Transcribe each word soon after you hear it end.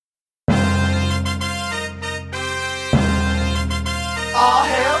All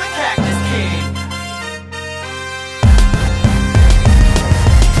hail the Cactus King.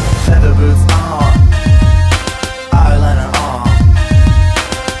 Leather boots on, eyeliner on.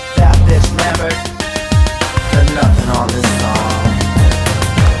 That bitch never done nothing on this song.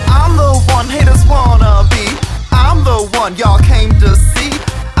 I'm the one haters wanna be. I'm the one y'all came to see.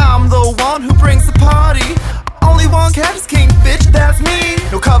 I'm the one who brings the party. Only one Cactus King, bitch, that's me.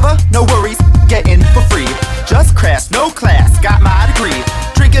 No cover, no worries, get in for free. Just crash, no class, got my degree.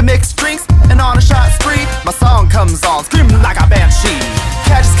 Drinking mixed drinks and on a shot spree. My song comes on, screaming like a banshee.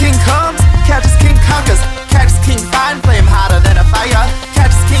 Cactus King comes, Cactus King conquers. Cactus King fine flame hotter than a fire.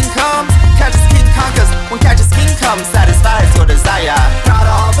 Cactus King comes, Cactus King conquers. When Cactus King comes, satisfies your desire. Got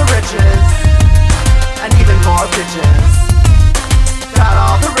all the riches, and even more bitches. Got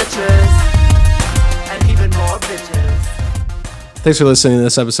all the riches, and even more bitches. Thanks for listening to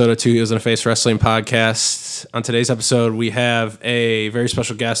this episode of Two Heels and a Face Wrestling Podcast. On today's episode, we have a very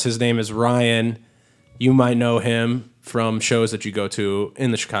special guest. His name is Ryan. You might know him from shows that you go to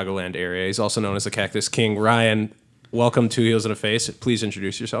in the Chicagoland area. He's also known as the Cactus King. Ryan, welcome to Two Heels and a Face. Please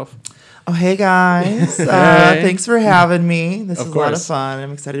introduce yourself. Oh, hey guys. Thanks for having me. This is a lot of fun.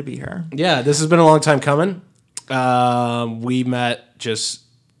 I'm excited to be here. Yeah, this has been a long time coming. We met just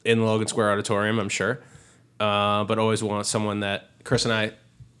in the Logan Square Auditorium, I'm sure. But always want someone that Chris and I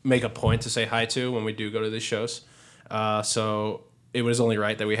make a point to say hi to when we do go to these shows. So it was only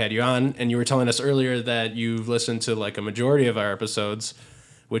right that we had you on. And you were telling us earlier that you've listened to like a majority of our episodes,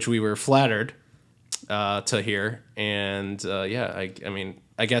 which we were flattered to hear. And I mean,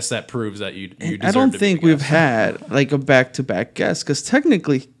 I guess that proves that you deserve I don't to think be we've had like a back-to-back guest because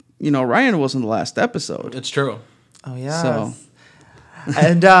technically, Ryan wasn't the last episode. It's true. Oh, yeah. So.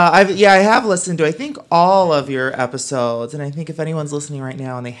 And I have listened to, I think, all of your episodes. And I think if anyone's listening right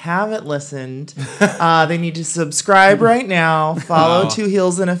now and they haven't listened, they need to subscribe right now, follow Two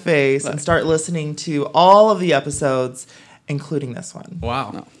Heels and a Face, and start listening to all of the episodes, including this one.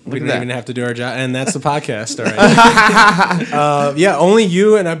 Wow. No, we didn't even have to do our job. And that's the podcast. All right. Only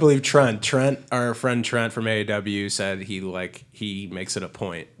you and I believe Trent. Our friend Trent from AEW said he makes it a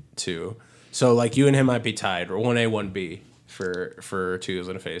point to. So like you and him might be tied, or 1A, 1B. For Two Heels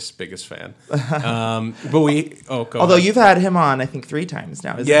and a Face, biggest fan. Although you've had him on, I think 3 times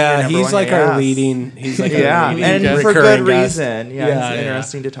now. He's like our leading. He's like and for good reason. Yeah, he's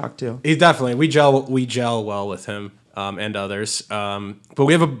interesting to talk to. He's definitely we gel well with him and others. But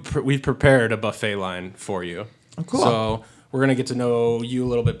we've prepared a buffet line for you. Oh, cool. So we're gonna get to know you a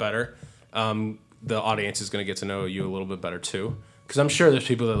little bit better. The audience is gonna get to know you a little bit better too, because I'm sure there's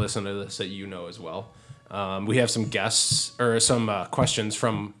people that listen to this that you know as well. We have some guests or some questions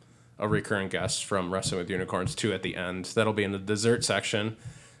from a recurring guest from Wrestling with Unicorns too at the end. That'll be in the dessert section.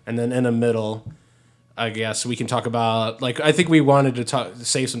 And then in the middle, I guess we can talk about, I think we wanted to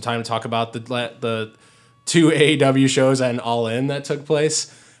save some time to talk about the 2 AEW shows and All In that took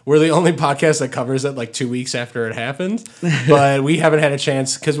place. We're the only podcast that covers it 2 weeks after it happened. But we haven't had a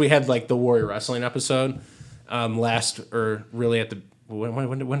chance because we had the Warrior Wrestling episode When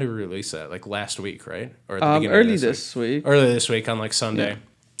did we release that? Last week, right? Or at the beginning early of this week. Early this week on Sunday.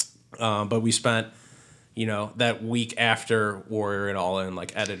 Yeah. But we spent, that week after Warrior and All In,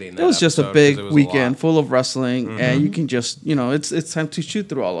 editing that. It was just a big weekend full of wrestling, Mm-hmm. and you can just, it's time to shoot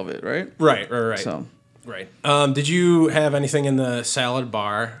through all of it, right? Right. So. Right. Did you have anything in the salad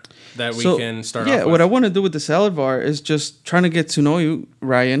bar that we can start off with? Yeah, what I want to do with the salad bar is just trying to get to know you,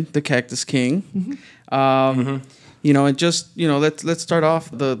 Ryan, the Cactus King. Mm-hmm. And just, let's start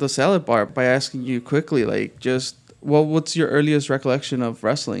off the salad bar by asking you quickly, what's your earliest recollection of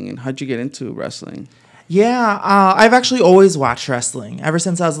wrestling and how'd you get into wrestling? Yeah, I've actually always watched wrestling ever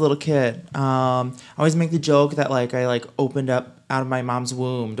since I was a little kid. I always make the joke that I opened up out of my mom's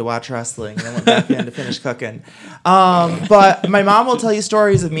womb to watch wrestling and then went back in to finish cooking. But my mom will tell you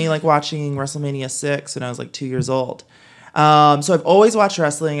stories of me watching WrestleMania 6 when I was 2 years old. So I've always watched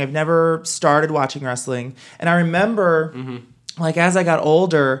wrestling. I've never started watching wrestling. And I remember, as I got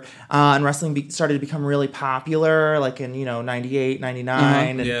older, and wrestling started to become really popular, in, 98,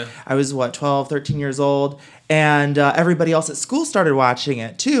 99. And I was, 12, 13 years old. And everybody else at school started watching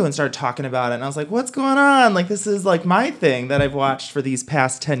it, too, and started talking about it. And I was like, what's going on? This is, my thing that I've watched for these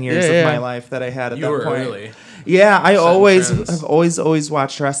past 10 years of my life that I had at that point. Early. Yeah, I have always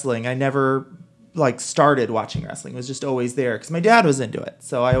watched wrestling. I never started watching wrestling. It was just always there because my dad was into it,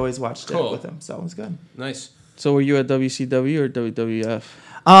 so I always watched it with him. So it was good. Nice. So were you at WCW or WWF?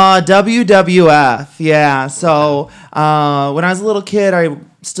 WWF. Yeah. So when I was a little kid, I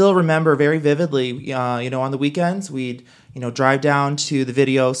still remember very vividly. On the weekends we'd drive down to the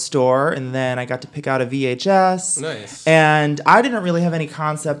video store, and then I got to pick out a VHS. Nice. And I didn't really have any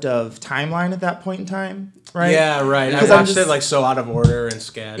concept of timeline at that point in time, right? Yeah, right. I Because I'm watched just- it like so out of order and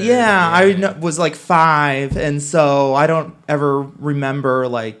scattered. Yeah, was like 5, and so I don't ever remember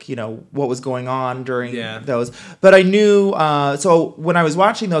like what was going on during those. But I knew. So when I was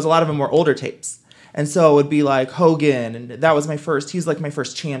watching those, a lot of them were older tapes, and so it would be like Hogan, and that was my first. He was like my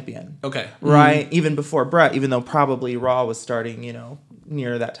first champion. Okay. Right, even before Brett, even though probably Raw was starting,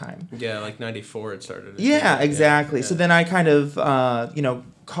 near that time. Yeah, like 94 it started. Yeah, exactly. Yeah. So then I kind of,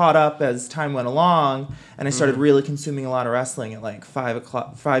 caught up as time went along, and I started really consuming a lot of wrestling at like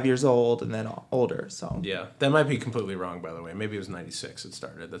 5 years old, and then older. So Yeah, that might be completely wrong, by the way. Maybe it was 96 it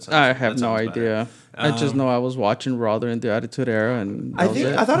started. I have no idea. I just know I was watching Raw during the Attitude Era, and I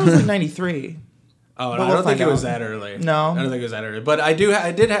thought it was like 93. Oh, But no, I we'll don't think find it was out. that early. No? I don't think it was that early. But I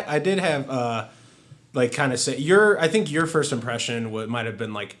did have like kind of say I think your first impression might have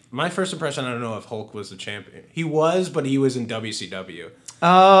been like my first impression. I don't know if Hulk was the champion. He was, but he was in WCW.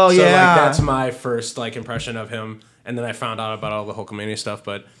 Oh, So yeah. like that's my first like impression of him, and then I found out about all the Hulkamania stuff.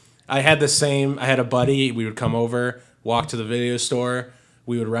 But I had a buddy. We would come over, walk to the video store.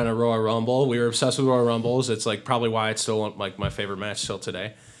 We would rent a Royal Rumble. We were obsessed with Royal Rumbles. It's like probably why it's still like my favorite match till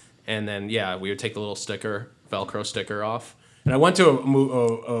today. And then we would take the little Velcro sticker off. And I went to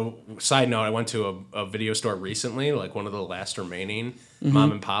a side note. I went to a video store recently, like one of the last remaining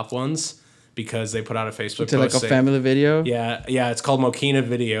mom and pop ones, because they put out a Facebook to like post a family video. Yeah, it's called Mokina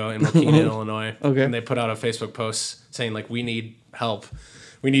Video in Mokina, Illinois. Okay. And they put out a Facebook post saying like, we need help,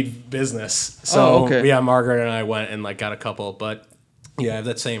 we need business. So Margaret and I went and like got a couple, but I have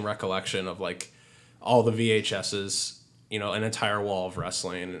that same recollection of like all the VHSs, an entire wall of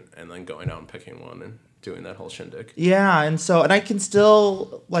wrestling, and then going out and picking one and doing that whole shindig. Yeah, and I can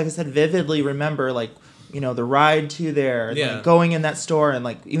still, like I said, vividly remember like the ride to there, and, like, going in that store, and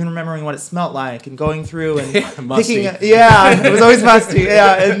like even remembering what it smelled like, and going through and musty. picking. Yeah, it was always musty.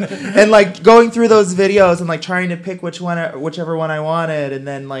 Yeah, and like going through those videos and like trying to pick whichever one I wanted, and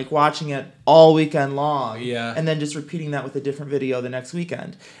then like watching it all weekend long. Yeah, and then just repeating that with a different video the next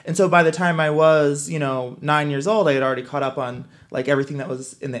weekend. And so by the time I was 9 years old, I had already caught up on like everything that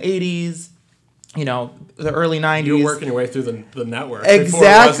was in the 80s. The early 90s. You were working your way through the network.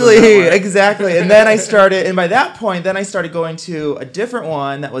 Exactly. And then by that point, I started going to a different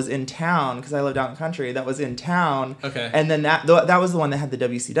one that was in town, because I lived out in the country, that was in town. Okay. And then that was the one that had the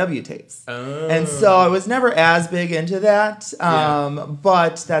WCW tapes. Oh. And so I was never as big into that,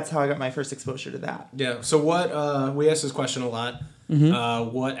 but that's how I got my first exposure to that. Yeah. So what, we ask this question a lot.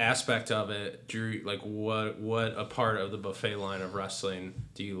 Mm-hmm. What aspect of it drew, like what a part of the buffet line of wrestling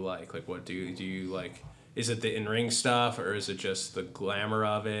do you like? Like what do you like? Is it the in-ring stuff, or is it just the glamour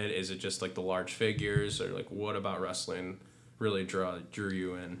of it? Is it just like the large figures, or like what about wrestling really drew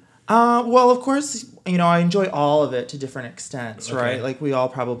you in? Well, of course, I enjoy all of it to different extents, Okay. right? Like we all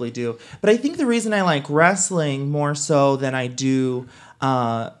probably do. But I think the reason I like wrestling more so than I do,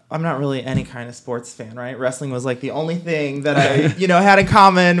 I'm not really any kind of sports fan, right? Wrestling was like the only thing that I, had in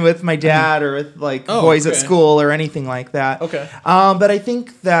common with my dad or with like boys at school or anything like that. Okay. But I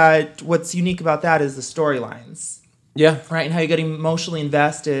think that what's unique about that is the storylines. Yeah. Right, and how you get emotionally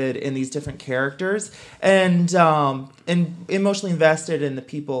invested in these different characters, and emotionally invested in the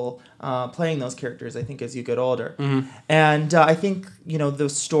people playing those characters, I think, as you get older. Mm-hmm. And I think,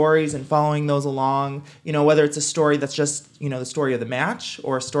 those stories and following those along, whether it's a story that's just, the story of the match,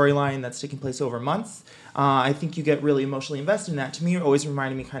 or a storyline that's taking place over months, I think you get really emotionally invested in that. To me, it always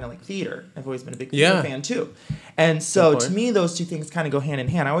reminded me kind of like theater. I've always been a big theater fan, too. And so, to me, those two things kind of go hand in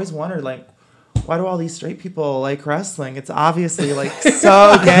hand. I always wondered, like, why do all these straight people like wrestling? It's obviously like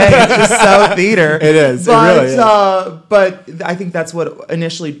so gay. It's just so theater. It is. But, it really is. But I think that's what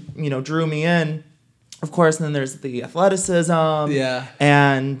initially, drew me in. Of course, and then there's the athleticism. Yeah.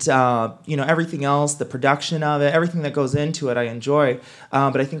 And, everything else, the production of it, everything that goes into it, I enjoy.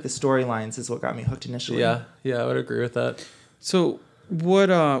 But I think the storylines is what got me hooked initially. Yeah, I would agree with that. So what?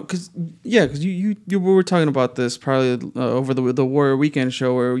 Because you were talking about this probably over the Warrior Weekend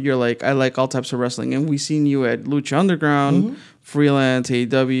show, where you're like, I like all types of wrestling, and we've seen you at Lucha Underground, Freelance,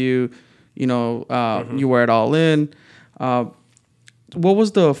 AEW. You were at All In. What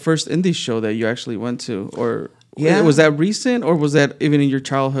was the first indie show that you actually went to, or was that recent, or was that even in your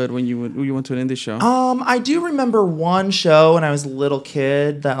childhood when you went to an indie show? I do remember one show when I was a little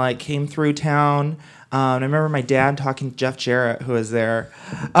kid that like came through town. And I remember my dad talking to Jeff Jarrett, who was there.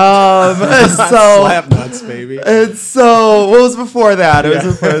 Slap nuts, baby. And so, what was before that? It was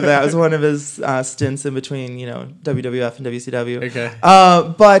before that. It was one of his stints in between, WWF and WCW. Okay.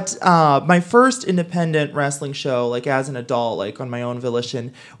 But my first independent wrestling show, like as an adult, like on my own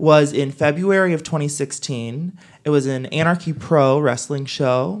volition, was in February of 2016. It was an Anarchy Pro wrestling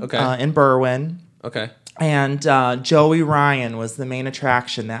show in Berwyn. Okay. And Joey Ryan was the main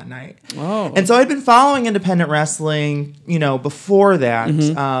attraction that night. Oh. And so I'd been following independent wrestling, before that.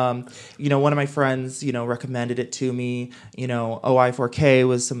 One of my friends, recommended it to me. OI4K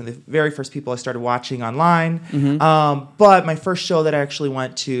was some of the very first people I started watching online. But my first show that I actually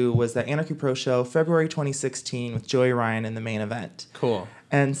went to was the Anarchy Pro show, February 2016, with Joey Ryan in the main event. Cool.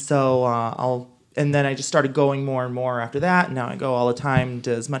 And so And then I just started going more and more after that. And now I go all the time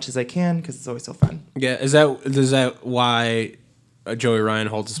to as much as I can because it's always so fun. Yeah, is that why Joey Ryan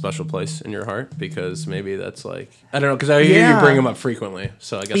holds a special place in your heart? Because maybe that's like, I don't know, because I hear you bring him up frequently.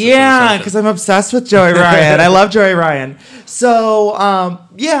 So I guess yeah, because I'm obsessed with Joey Ryan. I love Joey Ryan. So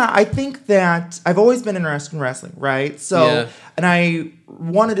I think that I've always been interested in wrestling, right? So and I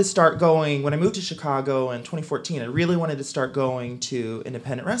wanted to start going when I moved to Chicago in 2014. I really wanted to start going to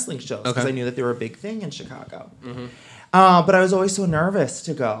independent wrestling shows because I knew that they were a big thing in Chicago. But I was always so nervous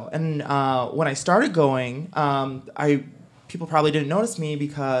to go. And when I started going, people probably didn't notice me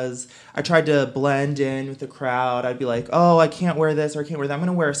because I tried to blend in with the crowd. I'd be like, oh, I can't wear this or I can't wear that. I'm going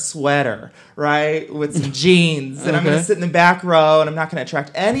to wear a sweater, right, with some jeans. And I'm going to sit in the back row and I'm not going to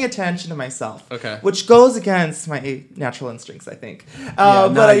attract any attention to myself. Okay. Which goes against my natural instincts, I think.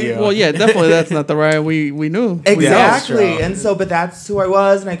 Well, yeah, definitely that's not the Ryan we knew. Exactly. And so, but that's who I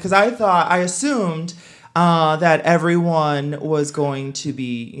was. And because I assumed that everyone was going to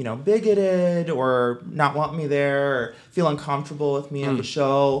be, bigoted or not want me there or feel uncomfortable with me on the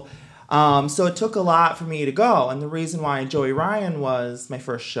show. So it took a lot for me to go. And the reason why Joey Ryan was my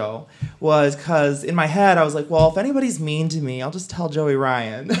first show was because in my head, I was like, well, if anybody's mean to me, I'll just tell Joey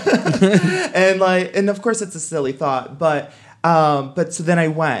Ryan. and of course it's a silly thought, but so then I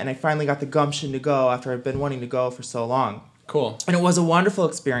went and I finally got the gumption to go after I'd been wanting to go for so long. Cool. And it was a wonderful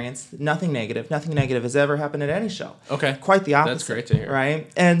experience. Nothing negative has ever happened at any show. Okay. Quite the opposite. That's great to hear. Right?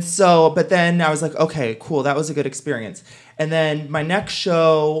 And so, but then I was like, okay, cool. That was a good experience. And then my next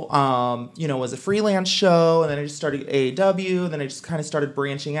show, was a freelance show. And then I just started AAW. And then I just kind of started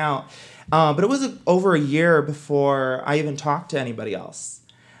branching out. But it was over a year before I even talked to anybody else.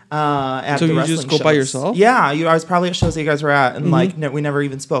 So you just go by yourself? Yeah. I was probably at shows that you guys were at. And we never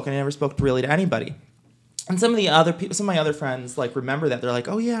even spoke. And I never spoke really to anybody. And some of my other friends remember that. They're like,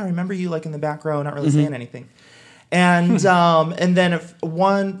 "Oh yeah, I remember you in the back row, not really saying anything." And and then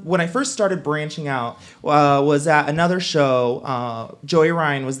when I first started branching out was at another show. Joey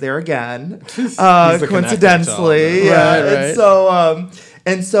Ryan was there again, coincidentally. Right.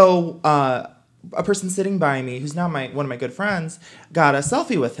 And so a person sitting by me, who's now one of my good friends, got a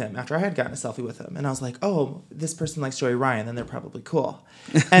selfie with him after I had gotten a selfie with him, and I was like, "Oh, this person likes Joey Ryan, then they're probably cool."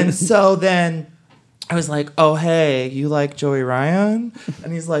 And so then I was like, oh, hey, you like Joey Ryan?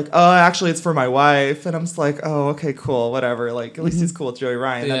 And he's like, oh, actually, it's for my wife. And I'm just like, oh, okay, cool, whatever. At least he's cool with Joey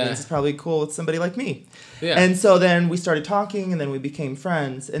Ryan. That means he's probably cool with somebody like me. Yeah. And so then we started talking, and then we became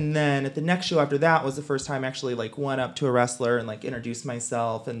friends. And then at the next show after that was the first time I actually, went up to a wrestler and, introduced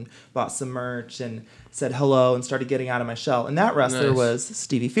myself and bought some merch and said hello and started getting out of my shell. And that wrestler was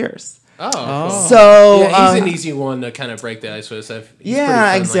Stevie Fierce. Oh. So he's an easy one to kind of break the ice with.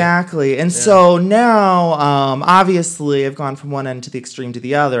 Exactly. And so now, obviously, I've gone from one end to the extreme to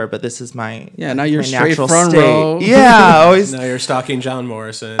the other, but this is my now you're my straight natural front state. row. Yeah, always. Now you're stalking John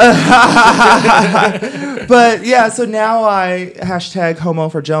Morrison. But yeah, so now I #homo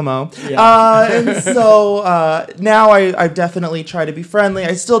for Jomo. Yeah. And so now I definitely try to be friendly.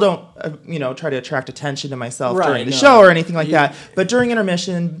 I still don't try to attract attention to myself during the show or anything like that. But during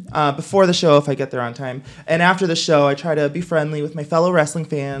intermission, before the show, if I get there on time, and after the show, I try to be friendly with my fellow wrestling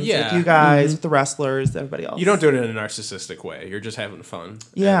fans, like you guys, with the wrestlers, everybody else. You don't do it in a narcissistic way. You're just having fun.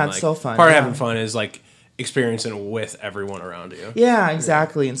 Yeah, it's so fun. Part of having fun is experiencing it with everyone around you. Yeah,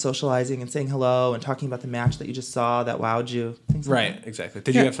 exactly. And socializing and saying hello and talking about the match that you just saw that wowed you. Exactly.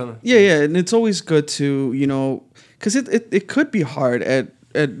 Did you have fun? Yeah. And it's always good to, because it could be hard at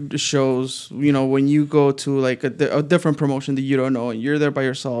shows, when you go to a different promotion that you don't know and you're there by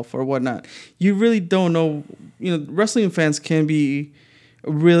yourself or whatnot, you really don't know. Wrestling fans can be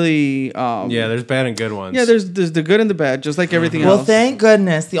really there's bad and good ones. Yeah, there's the good and the bad, just like everything else. Well, thank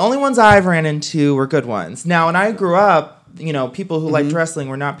goodness the only ones I've ran into were good ones. Now, when I grew up, people who liked wrestling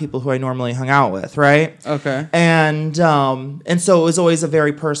were not people who I normally hung out with, right? Okay. And so it was always a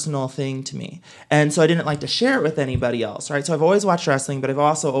very personal thing to me. And so I didn't like to share it with anybody else, right? So I've always watched wrestling, but I've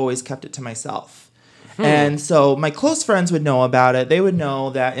also always kept it to myself. And so my close friends would know about it. They would know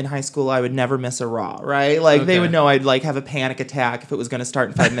that in high school I would never miss a Raw, right? Like they would know I'd like have a panic attack if it was going to start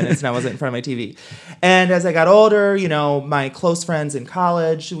in 5 minutes and I wasn't in front of my TV. And as I got older, my close friends in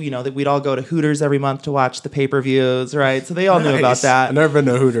college, that we'd all go to Hooters every month to watch the pay-per-views, right? So they all knew about that. I've never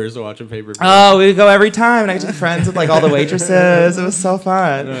been to Hooters to watch a pay-per-view. Oh, we'd go every time, and I got to be friends with like all the waitresses. It was so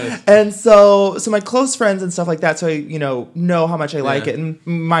fun. Nice. And so my close friends and stuff like that. So I, know how much I like it. And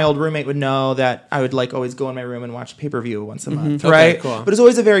my old roommate would know that I would like always go in my room and watch pay-per-view once a month, right? Cool. But it's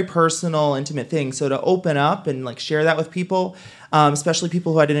always a very personal, intimate thing. So to open up and like share that with people, especially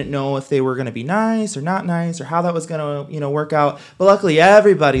people who I didn't know if they were going to be nice or not nice or how that was going to, work out. But luckily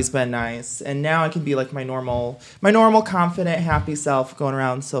everybody's been nice. And now I can be like my normal, confident, happy self going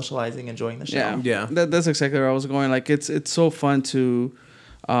around socializing, enjoying the show. Yeah. That's exactly where I was going. Like it's so fun to,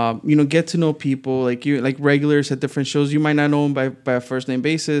 get to know people like regulars at different shows. You might not know them by a first name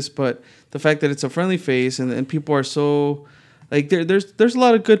basis, but the fact that it's a friendly face and people are so like there's a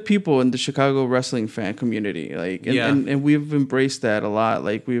lot of good people in the Chicago wrestling fan community. Like and we've embraced that a lot.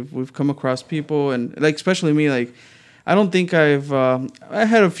 Like we've come across people and like especially me, like I don't think I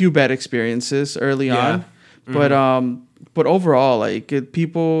had a few bad experiences early on, but overall like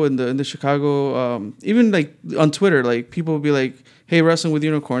people in the Chicago even like on Twitter, like people would be like, hey, Wrestling with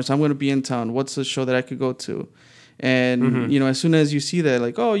Unicorns, I'm going to be in town. What's the show that I could go to? And as soon as you see that,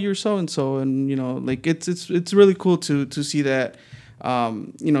 like, oh, you're so and so, and like it's really cool to see that.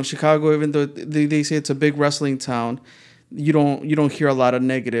 Chicago, even though they say it's a big wrestling town, you don't hear a lot of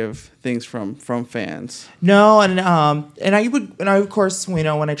negative things from fans. No, and I of course when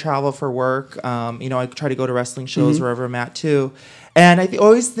I travel for work, I try to go to wrestling shows wherever I'm at too. And I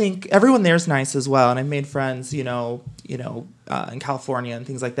always think everyone there's nice as well. And I've made friends, in California and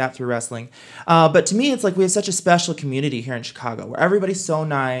things like that through wrestling. But to me, it's like we have such a special community here in Chicago where everybody's so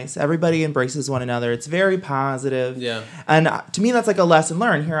nice. Everybody embraces one another. It's very positive. Yeah. And to me, that's like a lesson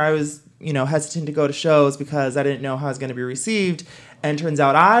learned. Here I was, hesitant to go to shows because I didn't know how I was going to be received. And turns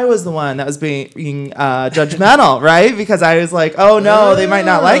out I was the one that was being judgmental, right? Because I was like, oh no, they might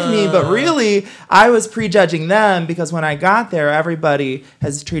not like me. But really, I was prejudging them because when I got there, everybody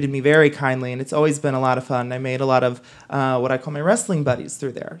has treated me very kindly. And it's always been a lot of fun. I made a lot of what I call my wrestling buddies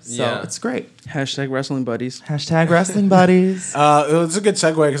through there. So it's great. #wrestling buddies. #wrestling buddies. It's a good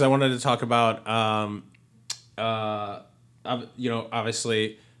segue because I wanted to talk about,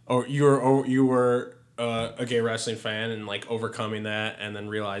 obviously, you were a gay wrestling fan and like overcoming that and then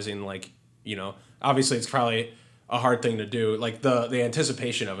realizing like, obviously it's probably a hard thing to do. Like the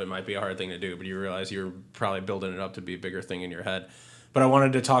anticipation of it might be a hard thing to do, but you realize you're probably building it up to be a bigger thing in your head. But I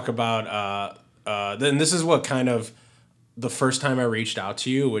wanted to talk about, then this is what kind of the first time I reached out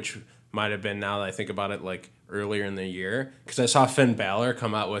to you, which might have been, now that I think about it, like earlier in the year, because I saw Finn Balor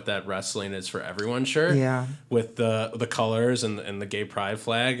come out with that Wrestling is for Everyone shirt, with the colors and the gay pride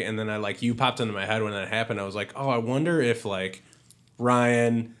flag, and then you popped into my head when that happened. I was like, oh, I wonder if like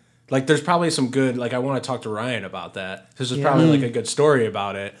Ryan, like there's probably some good, like I want to talk to Ryan about that because there's probably like a good story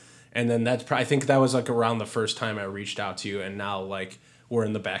about it, and then I think that was like around the first time I reached out to you, and now like we're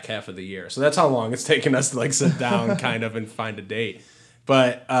in the back half of the year, so that's how long it's taken us to like sit down kind of and find a date.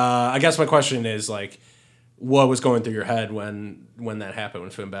 But I guess my question is like, what was going through your head when that happened, when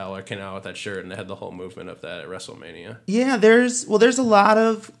Finn Balor came out with that shirt and they had the whole movement of that at WrestleMania? Yeah, there's a lot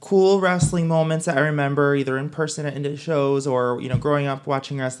of cool wrestling moments that I remember either in person at indie shows or, growing up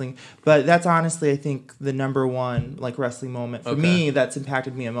watching wrestling. But that's honestly, I think, the number one like wrestling moment for me that's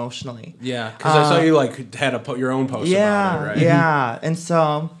impacted me emotionally. Yeah, because I saw you like had your own post about it, right? Yeah, and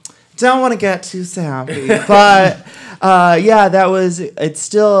so don't want to get too sappy, but it's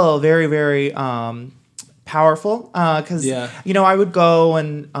still very, very powerful because I would go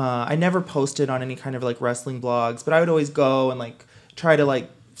and I never posted on any kind of like wrestling blogs, but I would always go and like try to like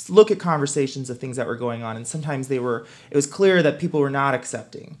look at conversations of things that were going on, and sometimes it was clear that people were not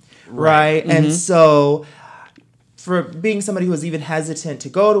accepting, right? And so for being somebody who was even hesitant to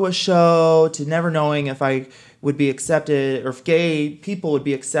go to a show, to never knowing if I would be accepted or if gay people would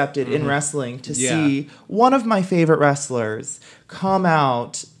be accepted in wrestling, to see one of my favorite wrestlers come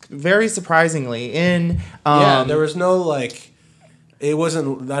out very surprisingly in there was no like It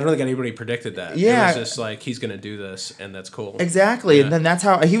wasn't. I don't think anybody predicted that. Yeah. It was just like he's gonna do this, and that's cool. Exactly, Yeah. and then that's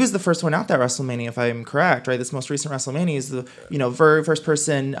how he was the first one out that WrestleMania, if I'm correct, right? This most recent WrestleMania is the very first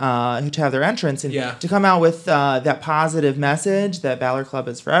person who to have their entrance and Yeah. to come out with that positive message that Balor Club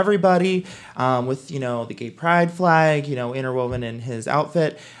is for everybody, with the gay pride flag, interwoven in his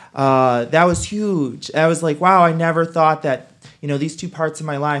outfit. That was huge. I was like, wow, I never thought that. These two parts of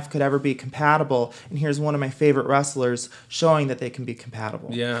my life could ever be compatible. And here's one of my favorite wrestlers showing that they can be compatible.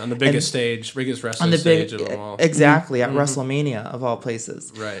 Yeah, on the biggest biggest wrestling On the stage of them all. exactly, at WrestleMania of all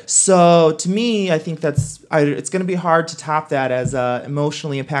places. Right. So to me, I think it's going to be hard to top that as a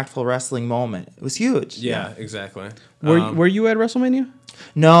emotionally impactful wrestling moment. It was huge. Yeah, exactly. Were you at WrestleMania?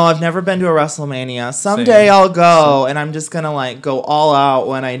 No, I've never been to a WrestleMania. Someday I'll go, and I'm just gonna go all out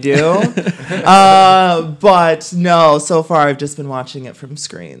when I do. But no, so far I've just been watching it from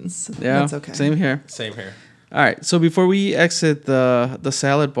screens. Yeah, That's okay. Same here. Same here. All right. So before we exit the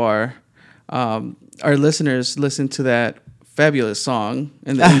salad bar, our listeners listen to that fabulous song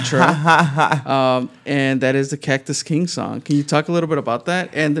in the intro, and that is the Cactus King song. Can you talk a little bit about that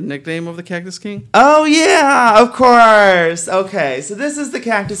and the nickname of the Cactus King? Oh, yeah, of course. Okay, so this is the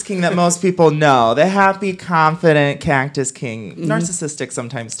Cactus King that most people know. The happy, confident Cactus King. Narcissistic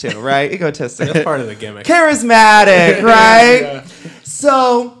sometimes, too, right? Egotistic. That's part of the gimmick. Charismatic, right?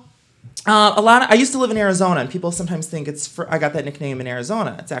 So... I used to live in Arizona, and people sometimes think I got that nickname in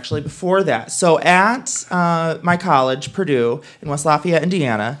Arizona. It's actually before that. So at my college, Purdue, in West Lafayette,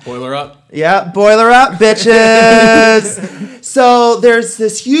 Indiana. Boiler up. Yeah, boiler up, bitches. So there's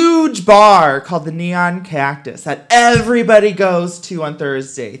this huge bar called the Neon Cactus that everybody goes to on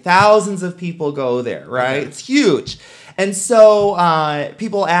Thursday. Thousands of people go there, right? Okay. It's huge. And so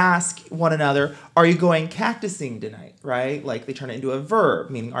people ask one another, are you going cactusing tonight? Right? Like they turn it into a verb,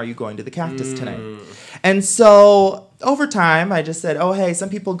 meaning are you going to the cactus tonight? And so over time, I just said, oh, hey, some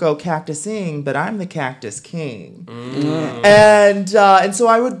people go cactusing, but I'm the Cactus King. And so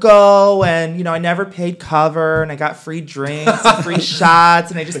I would go and, I never paid cover and I got free drinks and free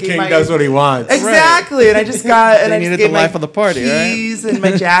shots and I just The gave king does what he wants. Exactly. And I just got and They I just needed gave the my life of the party, right? keys and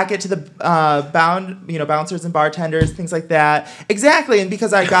my jacket to the bouncers and bartenders, things like that. Exactly. And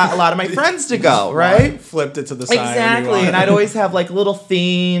because I got a lot of my friends to go, right? Flipped it to the side. Exactly. And I'd always have little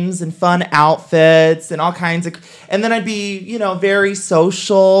themes and fun outfits and all kinds of, and then I'd be, very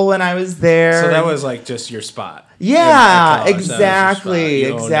social when I was there. So that was just your spot. Yeah, That was your exactly, spot.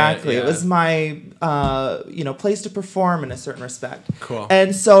 You owned exactly. It, It was my, place to perform in a certain respect. Cool.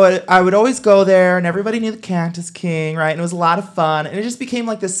 And so I would always go there, and everybody knew the Cactus King, right? And it was a lot of fun, and it just became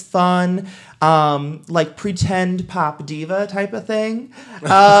this fun, pretend pop diva type of thing.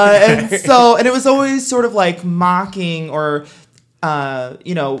 And it was always sort of mocking or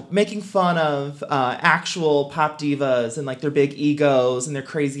making fun of actual pop divas and their big egos and their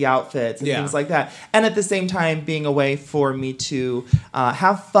crazy outfits and things like that. And at the same time, being a way for me to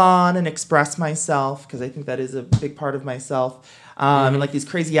have fun and express myself, because I think that is a big part of myself. And these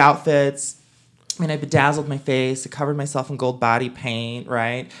crazy outfits. I mean, I bedazzled my face. I covered myself in gold body paint,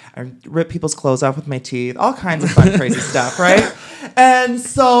 right? I ripped people's clothes off with my teeth. All kinds of fun, crazy stuff, right? And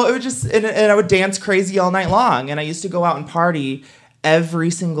so it would and I would dance crazy all night long. And I used to go out and party every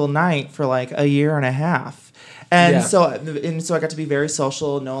single night for a year and a half. And so I got to be very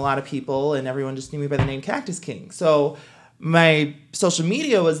social, know a lot of people, and everyone just knew me by the name Cactus King. So my social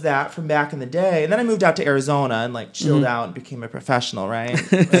media was that from back in the day. And then I moved out to Arizona and chilled out and became a professional, right?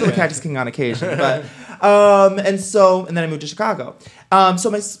 Still a Cactus King on occasion. But and then I moved to Chicago. So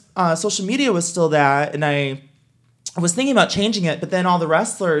my social media was still that, and I was thinking about changing it, but then all the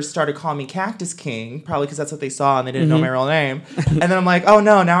wrestlers started calling me Cactus King, probably because that's what they saw and they didn't know my real name. And then I'm like, oh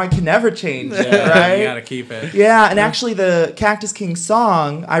no, now I can never change it, right? You gotta keep it. Yeah, and actually the Cactus King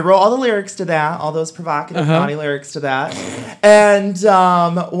song, I wrote all the lyrics to that, all those provocative, naughty lyrics to that. And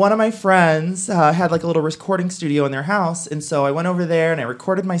one of my friends had a little recording studio in their house, and so I went over there and I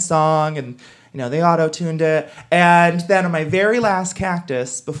recorded my song, and they auto-tuned it. And then on my very last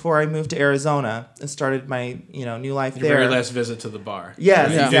Cactus, before I moved to Arizona and started my, new life Your there. very last visit to the bar.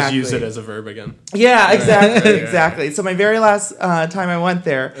 Yes, You exactly. just use it as a verb again. Yeah, exactly, exactly. So my very last time I went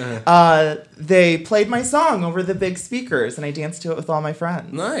there, they played my song over the big speakers, and I danced to it with all my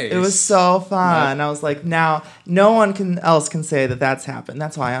friends. Nice. It was so fun. I was like, now no one else can say that that's happened.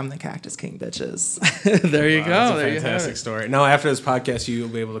 That's why I'm the Cactus King, bitches. There you Wow, go. That's a There you have fantastic it. story. Now, after this podcast, you'll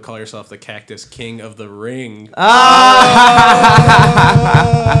be able to call yourself the Cactus King of the Ring. Oh,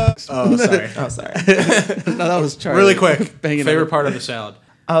 sorry. Oh, sorry. No, that was Charlie. Really quick. Banging Favorite on. part of the salad?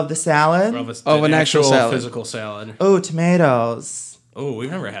 Of the salad? Of An actual salad. physical salad. Oh, tomatoes. Oh,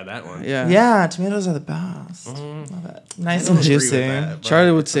 we've never had that one. Yeah. Yeah, tomatoes are the best. Love it. Nice and agree with juicy. that, but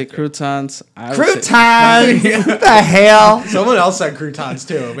Charlie would say okay. croutons. I would say- Croutons! What the hell? Someone else said croutons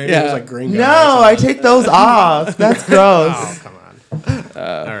too. Maybe it Yeah. was like gringo. No, or I something. take those off. That's gross. Oh, come on.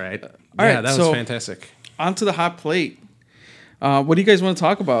 All right. all Yeah, right, that so- was fantastic. On to the hot plate. What do you guys want to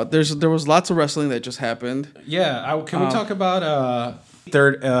talk about? There was lots of wrestling that just happened. Yeah, can we talk about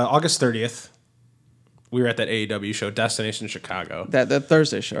August 30th? We were at that AEW show, Destination Chicago. That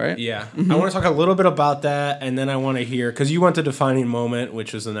Thursday show, right? Yeah, I want to talk a little bit about that, and then I want to hear because you went to Defining Moment,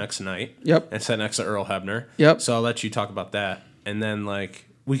 which was the next night. Yep. And sat next to Earl Hebner. Yep. So I'll let you talk about that, and then like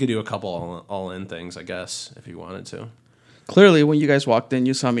we could do a couple all in things, I guess, if you wanted to. Clearly, when you guys walked in,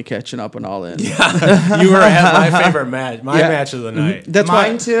 you saw me catching up and all in. You were at my favorite match, Yeah. match of the night. That's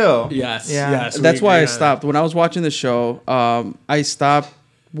Mine why. too. Yes, Yeah. yes. we That's why I agreed on stopped when I was watching the show. I stopped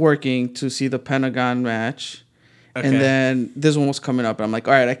working to see the Pentagon match, Okay. and then this one was coming up. And I'm like,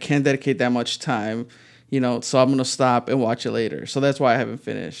 all right, I can't dedicate that much time, so I'm gonna stop and watch it later. So that's why I haven't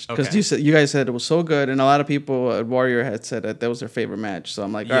finished. Because Okay. you guys said it was so good, and a lot of people at Warrior had said that was their favorite match. So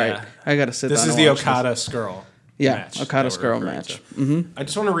I'm like, all Yeah. right, I gotta sit This down. is and the watch this. Okada Skrull. Yeah, match Okada that we're Skrull referring match. to. I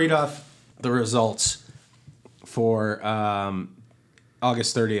just want to read off the results for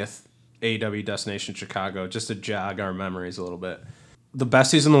August 30th, AEW Destination Chicago, just to jog our memories a little bit. The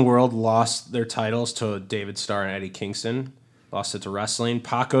Besties in the World lost their titles to David Starr and Eddie Kingston. Lost it to wrestling.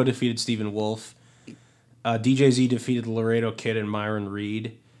 Paco defeated Stephen Wolf. DJZ defeated Laredo Kid and Myron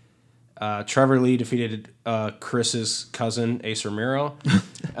Reed. Trevor Lee defeated Chris's cousin, Ace Ramiro.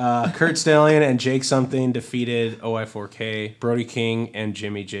 Kurt Stallion and Jake Something defeated OI4K. Brody King and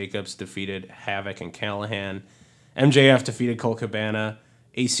Jimmy Jacobs defeated Havoc and Callahan. MJF defeated Colt Cabana.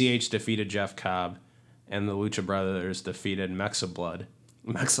 ACH defeated Jeff Cobb. And the Lucha Brothers defeated Mexa Blood.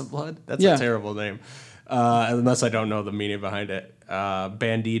 Mexa Blood? That's Yeah. a terrible name. Unless I don't know the meaning behind it.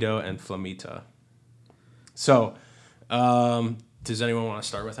 Bandito and Flamita. So, does anyone want to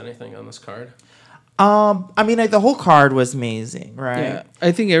start with anything on this card? I mean, the whole card was amazing, right? Yeah,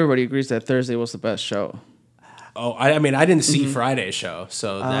 I think everybody agrees that Thursday was the best show. Oh, I mean, I didn't see Friday's show,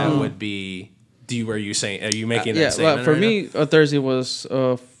 so that would be. Are you making that Yeah, statement? well, for right me, Thursday was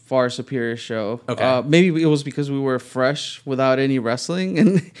a far superior show. Okay. Maybe it was because we were fresh without any wrestling,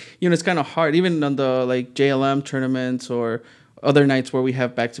 and it's kind of hard, even on the like JLM tournaments or other nights where we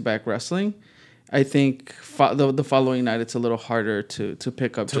have back-to-back wrestling. I think the following night it's a little harder to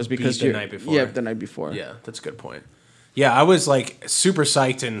pick up just beat because the night before. Yeah, the night before. Yeah, that's a good point. Yeah, I was like super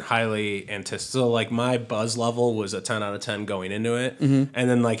psyched and highly anticipated. So like my buzz level was a 10 out of 10 going into it. And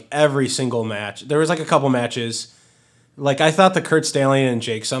then like every single match, there was like a couple matches. Like I thought the Kurt Stallion and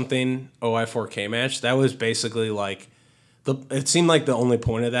Jake Something OI4K match, that was basically like it seemed like the only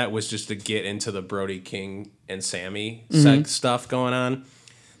point of that was just to get into the Brody King and Sammy stuff going on.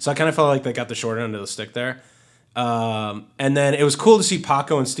 So I kind of felt like they got the short end of the stick there. And then it was cool to see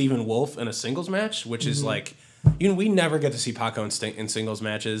Paco and Stephen Wolf in a singles match, which is like, we never get to see Paco in singles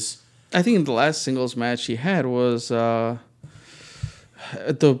matches. I think the last singles match he had was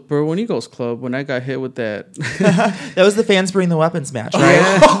at the Berwyn Eagles Club when I got hit with that. That was the fans bring the weapons match,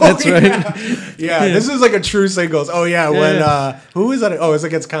 right? That's right. Yeah, this is like a true singles. Oh yeah, when who was that? Oh, it was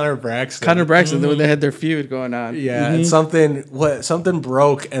against Connor Braxton. Connor Braxton, when they had their feud going on. Yeah, and something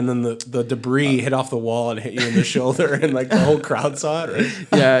broke, and then the debris hit off the wall and hit you in the shoulder, and like the whole crowd saw it. Right?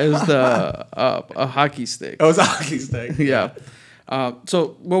 Yeah, it was a hockey stick. It was a hockey stick. Yeah.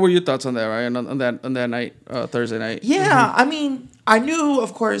 So, what were your thoughts on that, Ryan? On that night, Thursday night? Yeah, I mean, I knew,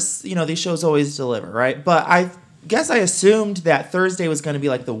 of course, these shows always deliver, right? But I guess I assumed that Thursday was going to be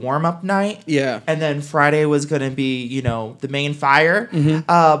like the warm-up night. Yeah. And then Friday was going to be, the main fire.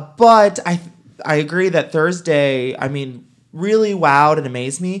 But I agree that Thursday, I mean, really wowed and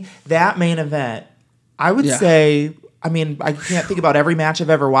amazed me. That main event, I would say... I mean, I can't think about every match I've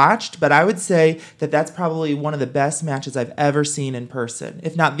ever watched, but I would say that that's probably one of the best matches I've ever seen in person,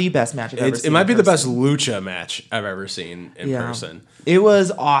 if not the best match I've ever seen. It might in be the person. best lucha match I've ever seen in person. It was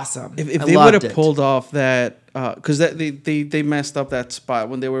awesome. If I they would loved have it. pulled off that, because they messed up that spot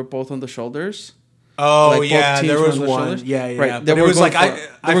when they were both on the shoulders. Oh Like, both yeah, teams there were was on the one. shoulders? Yeah, yeah. Right. But it was like I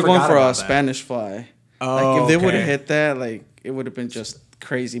they were going forgot for a about that. Spanish fly. Oh, Like if they would have okay. hit that, like it would have been just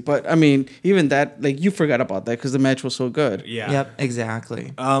crazy. But I mean, even that, like you forgot about that because the match was so good. Yeah. Yep,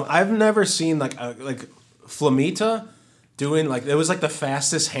 exactly. I've never seen like Flamita doing like it was like the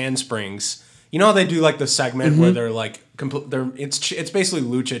fastest handsprings You know how they do like the segment where they're like it's basically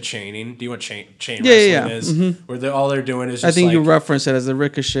lucha chaining. Do you know what chain wrestling is? Where all they're doing is just I think like, you referenced it as the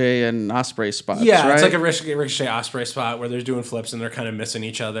Ricochet and Ospreay spots. yeah, right? it's like a Ricochet Ospreay spot where they're doing flips and they're kind of missing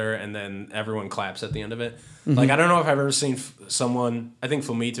each other, and then everyone claps at the end of it. Like I don't know if I've ever seen someone. I think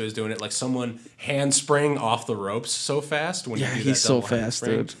Fumito is doing it. Like someone handspring off the ropes so fast when you do that he's so double fast,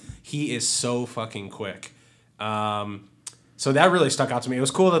 handspring. dude. He is so fucking quick. So that really stuck out to me. It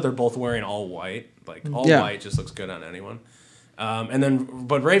was cool that they're both wearing all white. Like all white just looks good on anyone.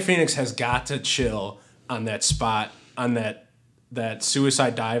 But Rey Fenix has got to chill on that spot on that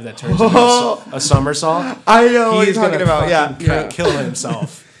suicide dive that turns into a somersault. I know what He is you're talking gonna about. fucking Yeah. kill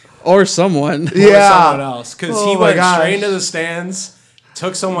himself Or someone. or Yeah. someone else because Oh he my went gosh. straight into the stands,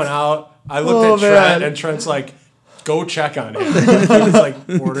 took someone out. I looked Oh, at Trent man. and Trent's like, "Go check on him." He was like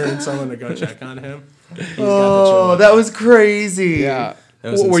ordering someone to go check on him. He's got the Oh, chill. that was crazy. Yeah.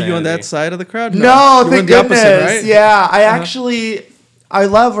 That was Were you on insanity. that side of the crowd? No, You were thank on the goodness. opposite, right? Yeah, I actually, I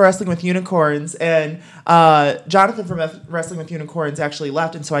love Wrestling with Unicorns, and Jonathan from Wrestling with Unicorns actually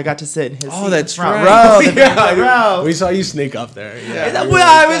left, and so I got to sit in his seat in that's the front right. row. The front row. We saw you sneak up there. Yeah. Well,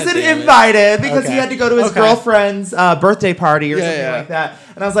 I wasn't invited because he Okay. had to go to his Okay. girlfriend's birthday party or Yeah, something yeah. like that.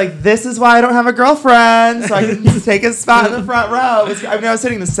 And I was like, this is why I don't have a girlfriend, so I can take a spot in the front row. I was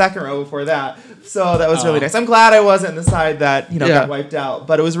sitting in the second row before that. So that was really nice. I'm glad I wasn't in the side that, Yeah. got wiped out.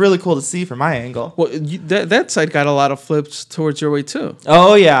 But it was really cool to see from my angle. Well, that side got a lot of flips towards your way too.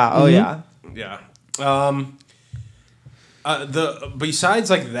 Oh, yeah. Oh, yeah. Yeah. Besides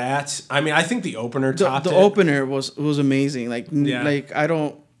like that, I mean, I think the opener topped The it. opener was amazing. Like Yeah. like I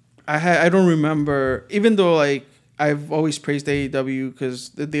don't remember, even though like I've always praised AEW because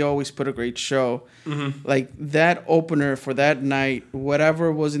they always put a great show. Like that opener for that night,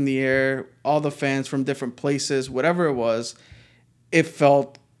 whatever was in the air, all the fans from different places, whatever it was, it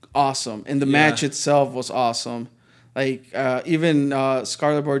felt awesome, and the match itself was awesome. Like even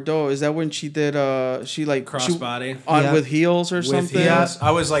Scarlett Bordeaux, is that when she did she like Crossbody. on Yeah. with heels or With something? heels.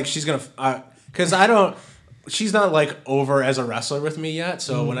 I was like, she's gonna, because she's not like over as a wrestler with me yet.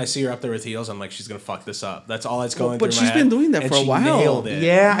 So when I see her up there with heels, I'm like, she's gonna fuck this up. That's all that's going. But through my she's been head. doing that And for a she while. Nailed it.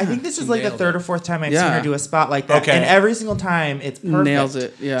 Yeah, I think this is like the nailed third it. or fourth time I've Yeah. seen her do a spot like that. Okay. And every single time it's perfect. Nails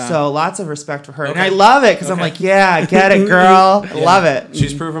it, yeah. So lots of respect for her. And Okay. I love it because I'm Okay. like, yeah, get it, girl. I love it.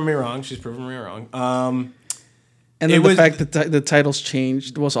 She's proven me wrong. And It then the was- fact that the titles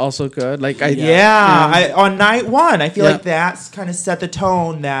changed was also good. Like On night one, I feel Yeah. like that's kind of set the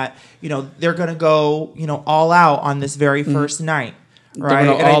tone that, they're going to go, all out on this very first night. they're Right?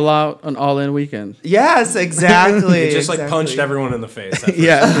 gonna And I- all out an all in weekend. Yes, exactly. It just like exactly. punched everyone in the face. That first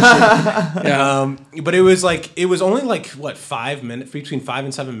Yeah. But it was only like what 5 minutes, between 5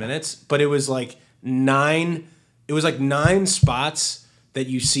 and 7 minutes, but it was like 9 spots that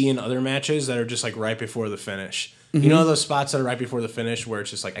you see in other matches that are just like right before the finish. You know those spots that are right before the finish where it's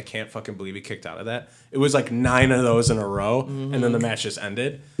just like, I can't fucking believe he kicked out of that. It was like 9 of those in a row, and then the match just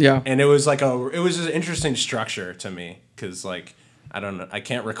ended. Yeah. And it was like it was an interesting structure to me because like I don't know, I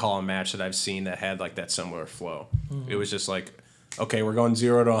can't recall a match that I've seen that had like that similar flow. It was just like, okay, we're going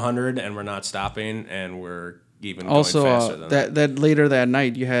 0 to 100 and we're not stopping, and we're even Also, going faster than that. that later that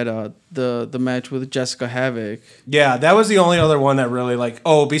night you had the match with Jessica Havoc. Yeah, that was the only other one that really like.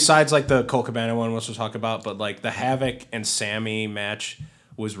 Oh, besides like the Colt Cabana one, which we'll talk about, but like the Havoc and Sammy match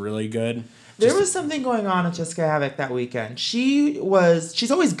was really good. There was something going on with Jessica Havoc that weekend. She's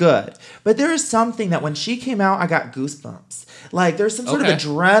always good, but there is something that when she came out, I got goosebumps. Like there's some sort of Okay.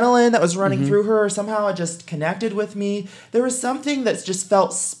 adrenaline that was running through her. Somehow it just connected with me. There was something that just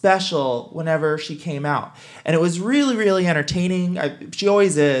felt special whenever she came out, and it was really, really entertaining. She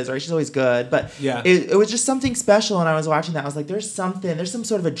always is, right? She's always good, but Yeah. it was just something special. And I was watching that. I was like, there's some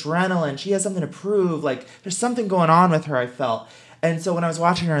sort of adrenaline. She has something to prove. Like there's something going on with her. I felt. And so when I was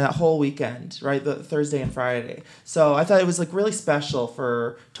watching her that whole weekend, right, the Thursday and Friday, so I thought it was like really special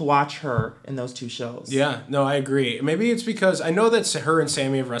to watch her in those two shows. Yeah, no, I agree. Maybe it's because I know that her and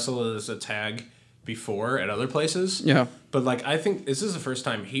Sammy have wrestled as a tag before at other places. Yeah. But like, I think this is the first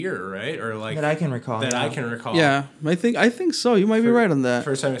time here, right? Or like That I can recall. That yeah. I can recall. Yeah, I think so. You might be right on that.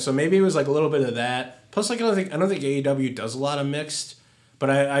 First time. So maybe it was like a little bit of that. Plus, like I don't think AEW does a lot of mixed. But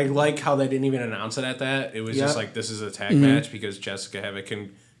I like how they didn't even announce it at that. It was just like, this is a tag match because Jessica Havoc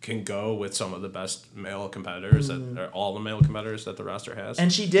can go with some of the best male competitors that are all the male competitors that the roster has.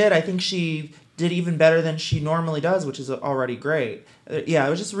 And she did. I think she did even better than she normally does, which is already great. Yeah,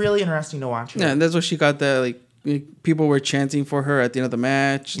 it was just really interesting to watch her. Yeah, and that's what she got. That people were chanting for her at the end of the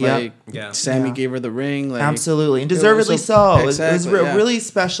match. Yeah. Like Yeah. Sammy Yeah. gave her the ring. Like, Absolutely, and was deservedly so. It was exactly, yeah. really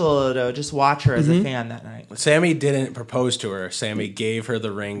special to just watch her as a fan that night. Sammy didn't propose to her. Sammy gave her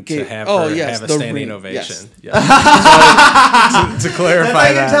the ring to have have a the standing ring, ovation. yes. Yeah. So, to clarify That's how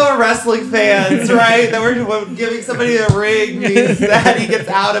you that. can tell we're wrestling fans, right? That we're giving somebody a ring means that he gets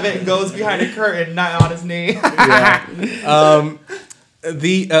out of it and goes behind a curtain, not on his knee. Yeah.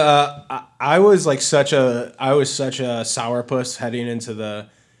 I was such a sourpuss heading into the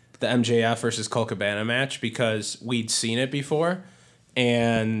MJF versus Colt Cabana match because we'd seen it before,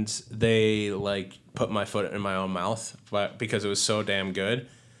 and they put my foot in my own mouth, but because it was so damn good.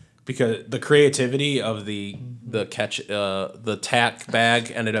 Because the creativity of the catch, the tack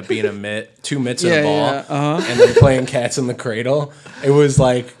bag ended up being two mitts and a ball, and then playing cats in the cradle. It was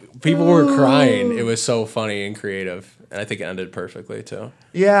people were crying. It was so funny and creative, and I think it ended perfectly too.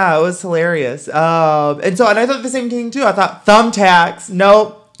 Yeah, it was hilarious. And I thought the same thing too. I thought thumbtacks.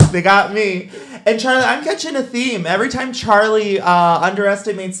 Nope. They got me. And Charlie, I'm catching a theme. Every time Charlie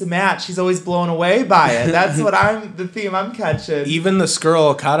underestimates the match, he's always blown away by it. That's the theme I'm catching. Even the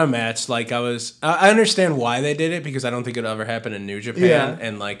Skrull Okada match, I understand why they did it because I don't think it ever happened in New Japan. Yeah.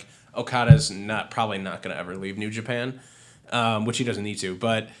 And Okada's probably not going to ever leave New Japan, which he doesn't need to.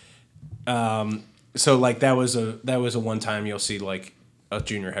 But so that was a one time you'll see a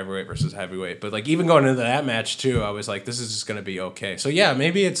junior heavyweight versus heavyweight. But even going into that match too, I was this is just gonna be okay. So yeah,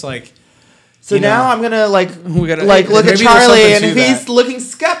 maybe it's So now I'm gonna look at maybe Charlie, and there's if he's looking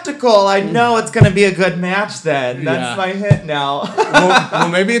skeptical, I know it's gonna be a good match. Then that's my hint now. well,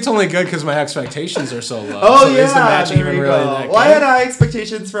 maybe it's only good because my expectations are so low. Oh so yeah, is the match there even we really go. that good? Well, I had high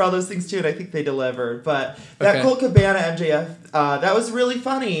expectations for all those things too, and I think they delivered. But that Okay. Colt Cabana MJF, that was really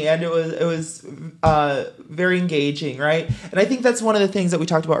funny, and it was very engaging, right? And I think that's one of the things that we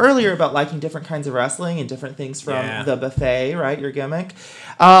talked about earlier about liking different kinds of wrestling and different things from the buffet, right? Your gimmick.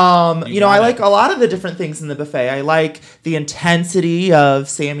 I like a lot of the different things in the buffet. I like the intensity of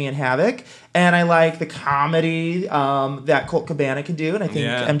Sammy and Havoc, and I like the comedy that Colt Cabana can do, and I think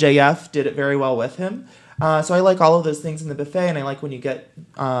MJF did it very well with him. So I like all of those things in the buffet, and I like when you get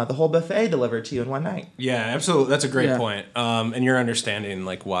the whole buffet delivered to you in one night. Yeah, absolutely. That's a great point. And you're understanding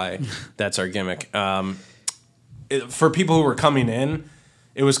why that's our gimmick. For people who were coming in,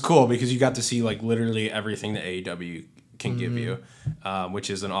 it was cool because you got to see literally everything that AEW can give you, which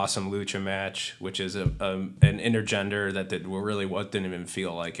is an awesome lucha match, which is an intergender that didn't even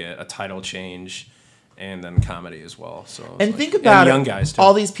feel like it, a title change, and then comedy as well. So and think about young guys too.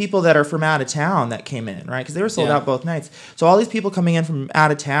 All these people that are from out of town that came in, right? Because they were sold out both nights. So all these people coming in from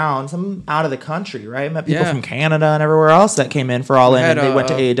out of town, some out of the country, right? I met people from Canada and everywhere else that came in for All In, and they went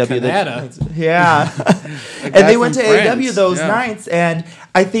to AEW. And they went to AEW those nights, and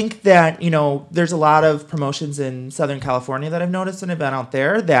I think that there's a lot of promotions in Southern California that I've noticed and have been out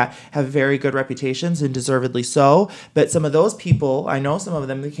there that have very good reputations and deservedly so. But some of those people, I know some of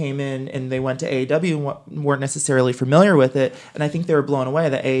them that came in and they went to AEW and weren't necessarily familiar with it, and I think they were blown away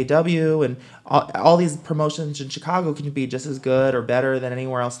that AEW and all these promotions in Chicago can be just as good or better than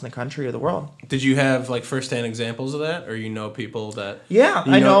anywhere else in the country or the world. Did you have firsthand examples of that, or people that? Yeah,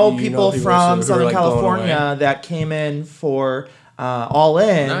 I know people from Southern California that came in for All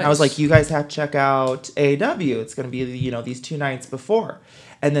In. Nice. I was like, you guys have to check out AEW. It's going to be these 2 nights before,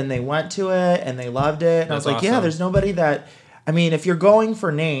 and then they went to it and they loved it. And I was like, yeah, there's nobody that. I mean, if you're going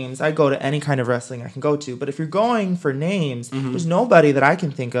for names, I go to any kind of wrestling I can go to. But if you're going for names, there's nobody that I can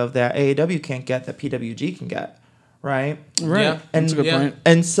think of that AEW can't get that PWG can get, right? Right. Yeah, that's a good point.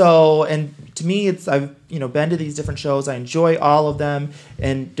 And to me, I've been to these different shows. I enjoy all of them,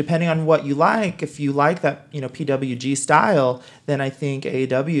 and depending on what you like, if you like that PWG style, then I think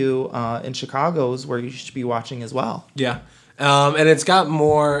AEW in Chicago is where you should be watching as well. Yeah, and it's got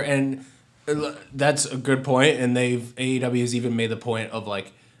more and. That's a good point, and AEW has even made the point of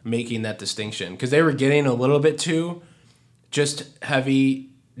making that distinction because they were getting a little bit too just heavy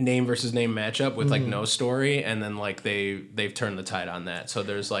name versus name matchup with no story, and then they've turned the tide on that. So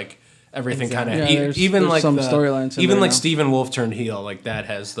there's everything kind of even there's some storylines even Stephen Wolf turned heel that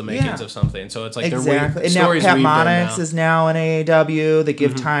has the makings of something. So it's exactly. And now Pat Monix is now in AEW. They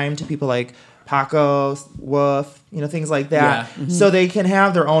give time to people like Paco, Wolf, things like that. Yeah. So they can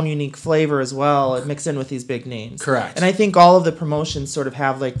have their own unique flavor as well and mix in with these big names. Correct. And I think all of the promotions sort of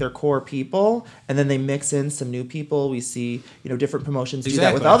have their core people, and then they mix in some new people. We see, different promotions do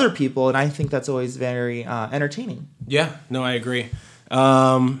that with other people, and I think that's always very entertaining. Yeah, no, I agree.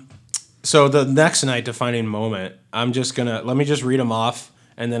 So the next night, defining moment, let me just read them off,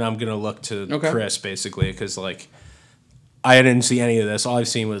 and then I'm going to look to Chris, basically, because, I didn't see any of this. All I've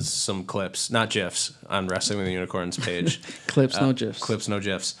seen was some clips, not GIFs, on Wrestling with the Unicorns page. Clips, no GIFs. Clips, no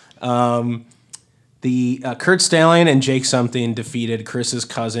GIFs. The Kurt Stallion and Jake Something defeated Chris's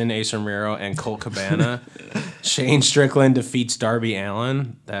cousin Ace Romero and Colt Cabana. Shane Strickland defeats Darby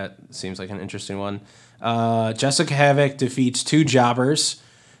Allin. That seems like an interesting one. Jessica Havoc defeats two jobbers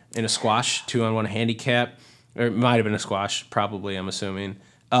in a squash, 2-on-1 handicap. Or it might have been a squash, probably, I'm assuming.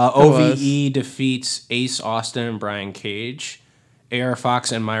 OVE defeats Ace Austin and Brian Cage. AR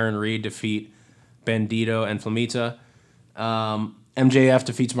Fox and Myron Reed defeat Bandito and Flamita. MJF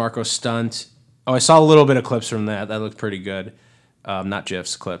defeats Marco Stunt. Oh, I saw a little bit of clips from that. That looked pretty good. Not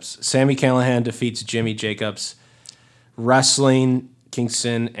GIFs, clips. Sami Callihan defeats Jimmy Jacobs. Wrestling,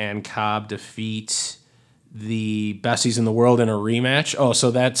 Kingston and Cobb defeat the Besties in the World in a rematch. Oh,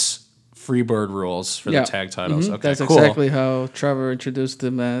 so that's Freebird rules for the tag titles. Okay, that's cool. exactly how Trevor introduced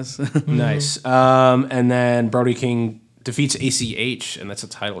them as. Nice. And then Brody King defeats ACH, and that's a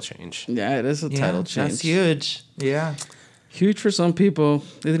title change. Yeah, it is a title change. That's huge. Yeah. Huge for some people.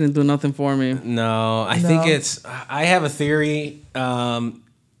 They didn't do nothing for me. No, I think it's. I have a theory.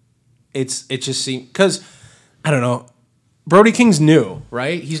 It just seems because I don't know. Brody King's new,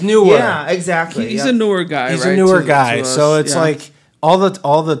 right? He's newer. Yeah, exactly. He's a newer guy. He's right, a newer to guy, us. so it's Yeah. like all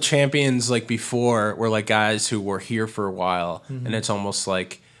the champions like before were like guys who were here for a while, and it's almost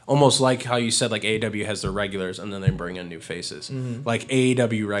like how you said like AEW has their regulars and then they bring in new faces. Like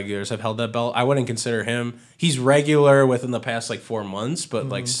AEW regulars have held that belt. I wouldn't consider him. He's regular within the past like 4 months, but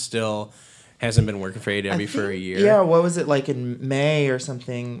like still hasn't been working for AEW for a year. Yeah, what was it like in May or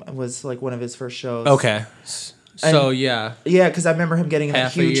something? Was like one of his first shows. Okay. So yeah. Yeah, because I remember him getting in a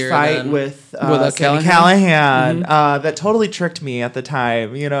Half a huge year fight then. with Callahan? Callahan. That totally tricked me at the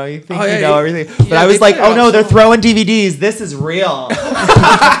time. You know, you think Oh, yeah, you know yeah. everything, but Yeah, I was they like, put it oh no, out they're so- throwing DVDs. This is real.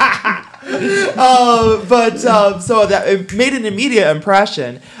 So that it made an immediate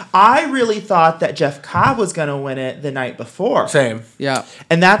impression. I really thought that Jeff Cobb was going to win it the night before. Same. Yeah.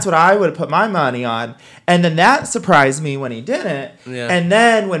 And that's what I would have put my money on. And then that surprised me when he didn't. Yeah. And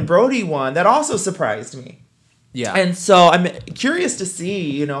then when Brody won, that also surprised me. Yeah. And so I'm curious to see,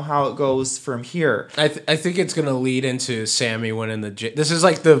 you know, how it goes from here. I think it's going to lead into Sammy winning the... This is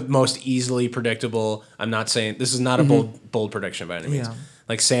like the most easily predictable... I'm not saying... This is not a bold prediction by any means. Yeah.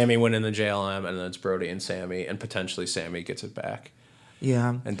 Like Sammy winning the JLM, and then it's Brody and Sammy, and potentially Sammy gets it back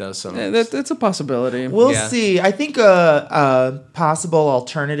Yeah. and does some... Yeah, that's a possibility. We'll Yeah. see. I think a possible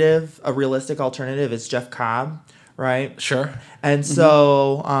alternative, a realistic alternative is Jeff Cobb, right? Sure. And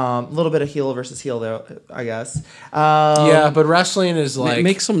so a little bit of heel versus heel, though, I guess. Yeah, but wrestling is like...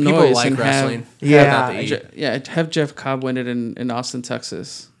 make some people noise like and wrestling. Yeah. Have Jeff Cobb win it in Austin,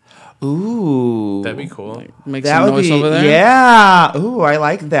 Texas. Ooh. That'd be cool. Make That some would noise be, over there. yeah. Ooh, I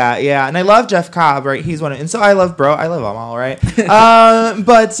like that. Yeah, and I love Jeff Cobb, right? He's one of, and so I love them all, right?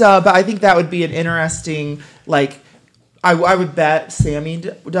 But I think that would be an interesting, like, I would bet Sammy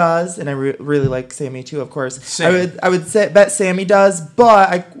does, and I really like Sammy too, of course. Same. I would bet Sammy does,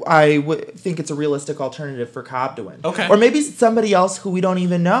 but I would think it's a realistic alternative for Cobb to win. Okay. Or maybe somebody else who we don't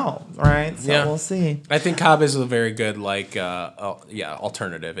even know, right? So Yeah. we'll see. I think Cobb is a very good, like,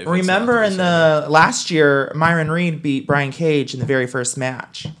 alternative. if it's Remember not in the last year, Myron Reed beat Brian Cage in the very first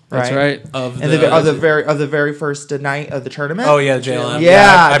match. That's right. Of And the very first night of the tournament. Oh, yeah, JLM.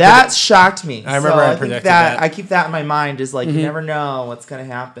 Yeah, I that shocked me. I remember I think predicted that. I keep that in my mind. Is like you never know what's gonna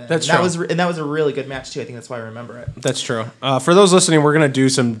happen. That's and true. That was a really good match too. I think that's why I remember it. That's true. For those listening, we're gonna do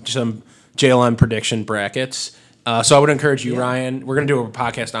some JLM prediction brackets. So I would encourage you, Ryan. We're gonna do a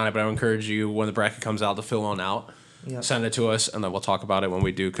podcast on it, but I would encourage you when the bracket comes out to fill one out, send it to us, and then we'll talk about it when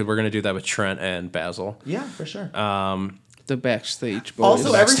we do. Because we're gonna do that with Trent and Basil. Yeah, for sure. The backstage boys.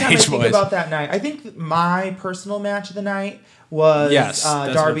 Also, every time I Backstage think boys. about that night, I think my personal match of the night was Yes,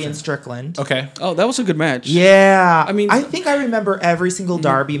 that's Darby what and Strickland. Okay. Oh, that was a good match. Yeah. I mean- I think I remember every single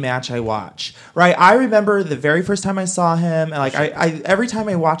Darby match I watch. Right? I remember the very first time I saw him, and like I every time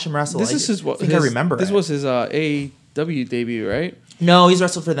I watch him wrestle, This I is his. think I remember. This it. was his AEW debut, right? No, he's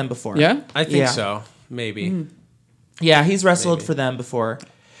wrestled for them before. Yeah. I think Yeah. so. Maybe. Yeah, he's wrestled Maybe. for them before.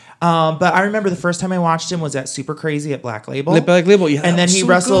 But I remember the first time I watched him was at Super Crazy at Black Label. Black Label, yeah. And then he so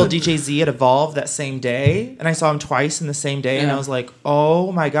wrestled good. DJZ at Evolve that same day. And I saw him twice in the same day. And Yeah. I was like,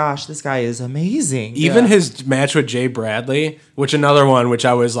 oh my gosh, this guy is amazing. Even Yeah. his match with Jay Bradley, which another one, which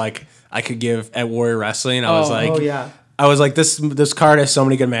I was like, I could give at Warrior Wrestling. I was like, oh, yeah. I was like, this card has so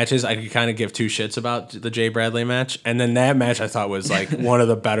many good matches. I could kind of give two shits about the Jay Bradley match, and then that match I thought was like one of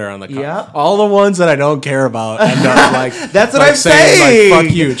the better on the card. Yep. All the ones that I don't care about end up like That's what like I'm saying. Like,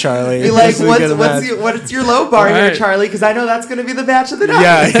 fuck you, Charlie. You're like, This is a good match. what's your low bar here, Right. Charlie? Because I know that's going to be the match of the night.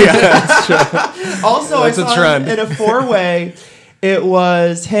 Yeah, that's true. Also, That's a I saw trend. him in a 4-way. It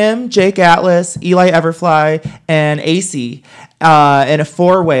was him, Jake Atlas, Eli Everfly, and AC. in a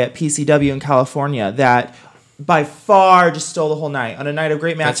 4-way at PCW in California that by far just stole the whole night. On a night of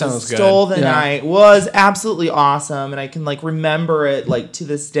great matches, sounds good. stole the Yeah. night. Was absolutely awesome, and I can like remember it like to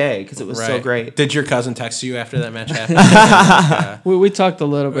this day because it was so Right. great. Did your cousin text you after that match happened? We talked a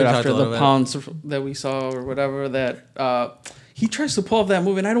little bit talked after a the little bit. pounds that we saw or whatever that he tries to pull off that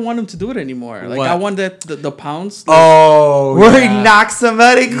move, and I don't want him to do it anymore. Like What? I want that the pounds. Oh, Where yeah. he knocks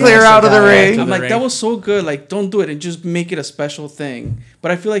somebody clear Knocks out a of the guy ring. out I'm the like, ring. that was so good. Like, don't do it and just make it a special thing. But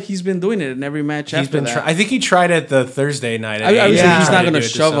I feel like he's been doing it in every match He's after been. that. I think he tried it the Thursday night. I would Yeah. say he's Tried not gonna do it to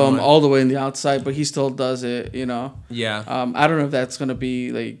shove him someone. all the way in the outside, but he still does it. You know. Yeah. I don't know if that's gonna be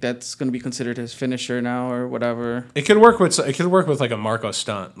considered his finisher now or whatever. It could work with like a Marco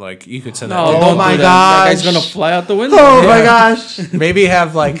stunt. Like you could send No, that. Oh don't my do that. That guy's gosh. gonna fly out the window. Oh my Yeah. gosh. Maybe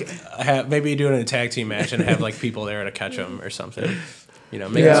maybe do it in a tag team match and have like people there to catch him or something. You know,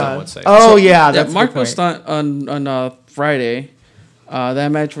 make it somewhat safe. Oh yeah, Yeah, that's Marco Marco stunt on Friday.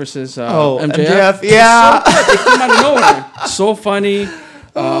 That match versus MJF. MJF. Yeah. It came out of nowhere. So funny.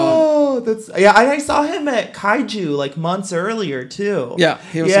 Oh, that's yeah. And I saw him at Kaiju like months earlier too. Yeah,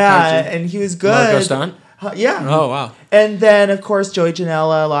 he was yeah, at Kaiju. and he was good. Marco stunt. Yeah. Oh wow. And then of course Joey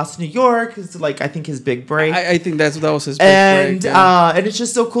Janela lost to New York is like I think his big break. I think that was his big and break. Yeah. and it's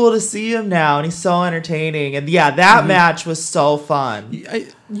just so cool to see him now, and he's so entertaining. And yeah, that match was so fun.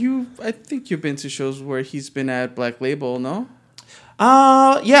 I think you've been to shows where he's been at Black Label, no?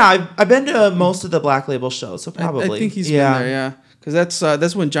 Yeah, I've been to most of the Black Label shows, so probably. I think he's been there, yeah. Because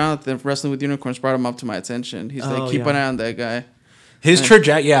that's when Jonathan from Wrestling with Unicorns brought him up to my attention. He's like, keep an eye on that guy. His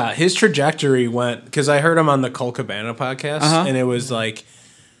trajectory went because I heard him on the Cole Cabana podcast, and it was like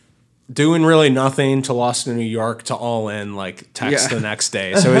doing really nothing to Lost in New York to All In, like text Yeah. the next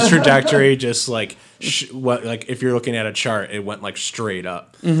day. So his trajectory just like like if you're looking at a chart, it went like straight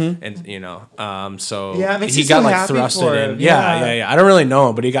up, and you know, so Yeah, it makes he you got so like happy thrusted for in. him. Yeah. I don't really know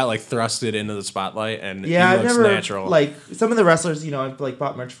him, but he got like thrusted into the spotlight, and Yeah, he I've looks never natural. like some of the wrestlers, I've like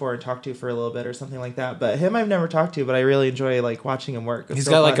bought merch for and talked to for a little bit or something like that. But him, I've never talked to, but I really enjoy like watching him work. It's He's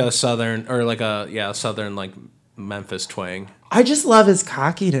so got like fun. a southern or like a southern like Memphis twang. I just love his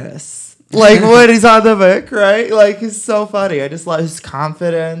cockiness. Like when he's on the mic, right? Like he's so funny. I just love his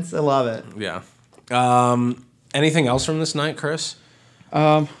confidence. I love it. Yeah. Anything else from this night, Chris?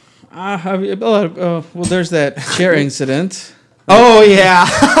 Well, there's that chair incident. Oh yeah.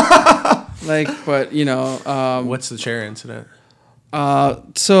 But What's the chair incident?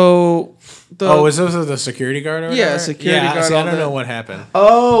 so the Was this the security guard? Or Yeah, whatever? security guard, See, I all don't that. know what happened.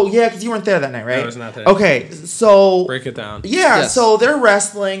 Oh yeah, because you weren't there that night, right? I was not there. Okay, so Break it down. yeah, Yes. so they're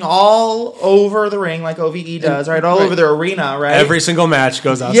wrestling all over the ring like OVE does, right? All right. over the arena, right? Every single match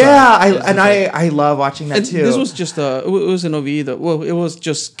goes outside. yeah, I love watching that and too. this was just it was an OVE though. Well, it was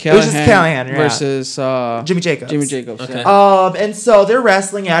just was Callahan, just Callahan, yeah. versus Jimmy Jacobs. Jimmy Jacobs. Okay. Yeah. And so they're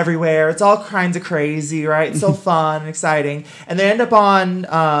wrestling everywhere. It's all kinds of crazy, right? It's so fun and exciting. And they end up on,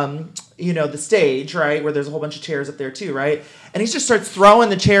 the stage, right? Where there's a whole bunch of chairs up there too, right? And he just starts throwing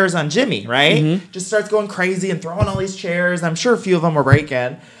the chairs on Jimmy, right? Just starts going crazy and throwing all these chairs. I'm sure a few of them were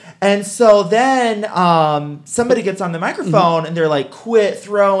breaking. And so then somebody gets on the microphone and they're like, quit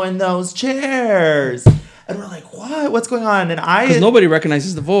throwing those chairs. And we're like, what? What's going on? And Because nobody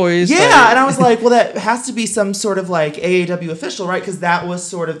recognizes the voice. yeah, and I was like, well, that has to be some sort of like AAW official, right? Because that was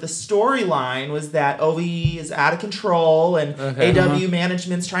sort of the storyline was that OVE is out of control and AW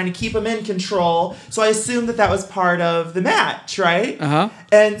management's trying to keep him in control. So I assumed that was part of the match, right?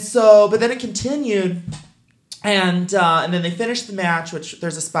 And so, but then it continued. And then they finished the match, which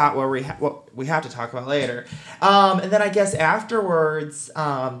there's a spot where we have to talk about later. And then I guess afterwards,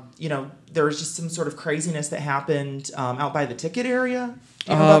 there was just some sort of craziness that happened out by the ticket area.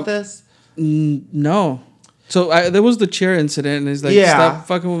 Do you know about this? No. So there was the chair incident, and he's like, Yeah. "Stop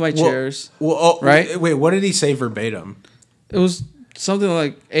fucking with my chairs." Right? Wait, what did he say verbatim? It was something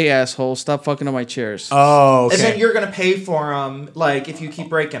like, "Hey, asshole, stop fucking on my chairs." Oh, okay. And then you're gonna pay for them, like if you keep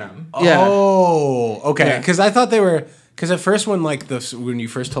breaking them. Yeah. Oh, okay. Yeah. Because I thought they were. Because at first, when you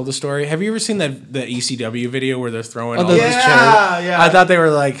first told the story, have you ever seen the ECW video where they're throwing all these chairs? Yeah. I thought they were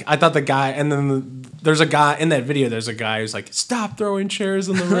like. I thought the guy, and then there's a guy in that video. There's a guy who's like, "Stop throwing chairs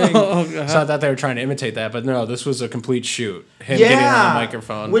in the ring." So I thought they were trying to imitate that, but no, this was a complete shoot. Him getting on the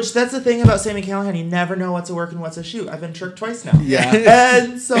microphone. Which that's the thing about Sami Callihan. You never know what's a work and what's a shoot. I've been tricked twice now. Yeah.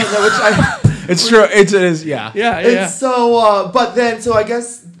 And so, which I. It's true. It is. Yeah. Yeah. And so, but then, so I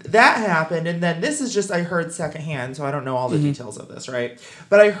guess that happened, and then this is just I heard secondhand, so I don't know all the details of this, right?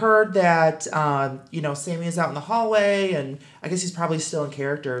 But I heard that Sammy is out in the hallway, and I guess he's probably still in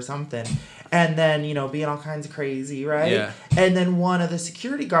character or something, and then being all kinds of crazy, right? Yeah. And then one of the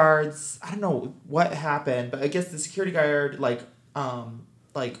security guards, I don't know what happened, but I guess the security guard like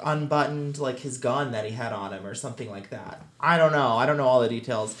unbuttoned like his gun that he had on him or something like that. I don't know all the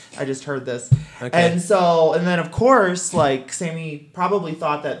details. I just heard this. Okay. And then of course like Sammy probably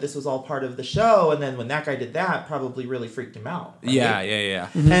thought that this was all part of the show, and then when that guy did that probably really freaked him out. Right? Yeah.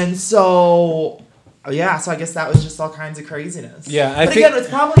 And so I guess that was just all kinds of craziness. Yeah, but again, it's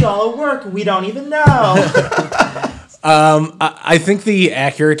probably all a work. We don't even know. I think the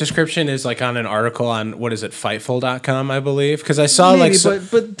accurate description is like on an article on Fightful.com, I believe, because I saw Maybe,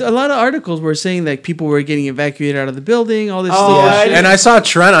 but a lot of articles were saying that people were getting evacuated out of the building, all this stuff. And I saw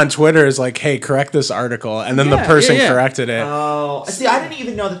Trent on Twitter is like, "Hey, correct this article," and then the person corrected it. Oh, see, I didn't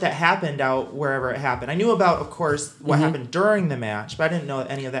even know that happened out wherever it happened. I knew about, of course, what happened during the match, but I didn't know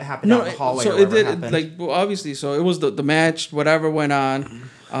any of that happened out in the hallway. So or wherever it happened. like obviously, so it was the match, whatever went on,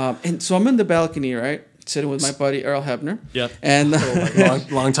 and so I'm in the balcony, right? Sitting with my buddy Earl Hebner. Yep. And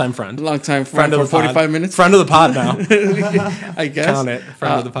Long-time friend. Long-time friend for 45 minutes. Friend of the pod now. I guess. Count it.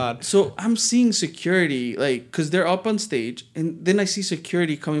 Friend of the pod. So I'm seeing security, like, because they're up on stage, and then I see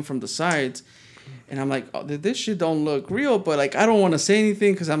security coming from the sides, and I'm like, oh, this shit don't look real, but, like, I don't want to say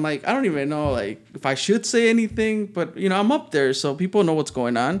anything, because I'm like, I don't even know, like, if I should say anything, but, I'm up there, so people know what's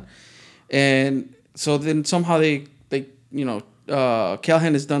going on. And so then somehow they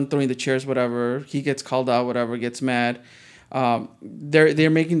Callahan is done throwing the chairs, whatever. He gets called out, whatever, gets mad. They're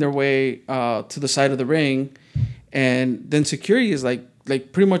making their way to the side of the ring, and then security is like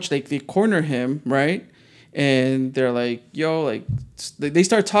pretty much like they corner him, right? And they're like, "Yo," like they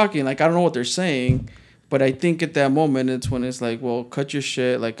start talking. Like I don't know what they're saying, but I think at that moment it's when it's like, "Well, cut your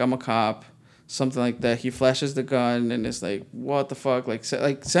shit." Like I'm a cop. Something like that. He flashes the gun, and it's like, what the fuck? Like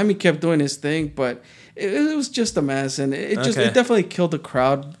Sammy kept doing his thing, but it was just a mess, and it definitely killed the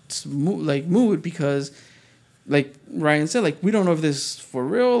crowd's mood because, like Ryan said, like we don't know if this is for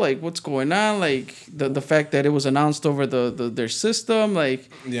real. Like what's going on? Like the fact that it was announced over their system. Like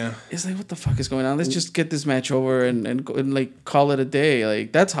it's like what the fuck is going on? Let's just get this match over and like call it a day.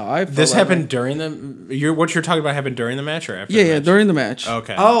 Like that's how I felt. This happened during what you're talking about happened during the match or after? Yeah, during the match.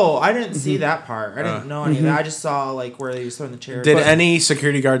 Okay. Oh, I didn't see that part. I didn't know any of that. I just saw like where they was throwing the chair. Did any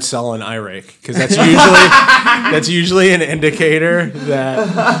security guard sell an eye rake? Because that's usually an indicator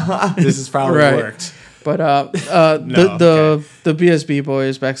that this has probably worked. But the BSB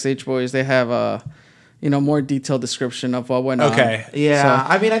boys, backstage boys, they have a more detailed description of what went on. Okay. Yeah,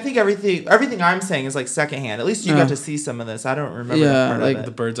 so, I mean, I think everything I'm saying is like secondhand. At least you got to see some of this. I don't remember that part like of it.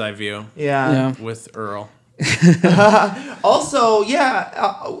 the bird's eye view. Yeah. With Earl. Also,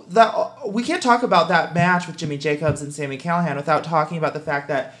 we can't talk about that match with Jimmy Jacobs and Sami Callihan without talking about the fact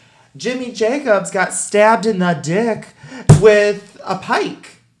that Jimmy Jacobs got stabbed in the dick with a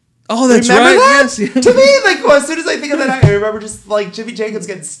pike. Oh, that's remember right. That? Yes. To me, like, as soon as I think of that, I remember just like Jimmy Jacobs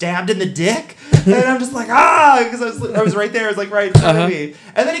getting stabbed in the dick, and I'm just like, because I was right there. It was like right in front of me,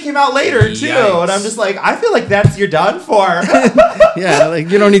 and then he came out later too, Yikes. and I'm just like, I feel like you're done for. Yeah, like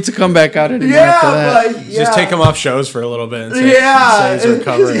you don't need to come back out anymore after that. but Just take him off shows for a little bit. And say he's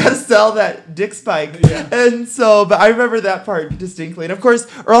recovering. You gotta sell that dick spike. And so, but I remember that part distinctly. And of course,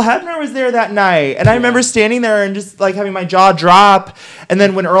 Earl Hebner was there that night, and I remember standing there and just like having my jaw drop. And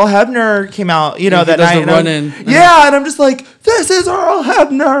then when Earl Hebner came out, that night, and I'm just like, this is Earl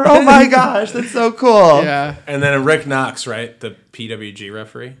Hebner. Oh my gosh, that's so cool. Yeah. And then Rick Knox, right, the PWG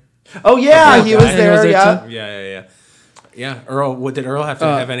referee. Oh yeah, he was guy. there. He was there Yeah. Yeah. Earl, did Earl have to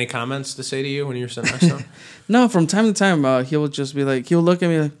have any comments to say to you when you were sitting next to him? No, from time to time, he'll just be like, he'll look at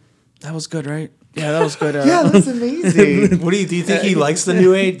me like, that was good, right? Yeah, that was good. Yeah, that's amazing. What do you think he likes the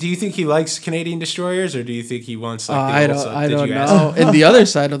new age? Do you think he likes Canadian destroyers, or do you think he wants like the old stuff? I don't know. And the other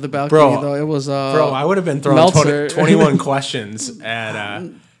side of the balcony, though, it was I would have been throwing 21 questions at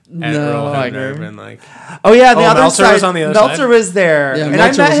Earl Hebner, been like, oh yeah, the other Meltzer side. was on the other Meltzer side? was there, Yeah, and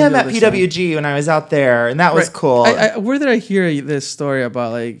Meltzer I met was on him the at other PWG when I was out there, and that was cool. Where did I hear this story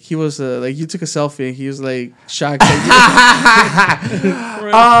about? Like he was like you took a selfie, and he was like shocked.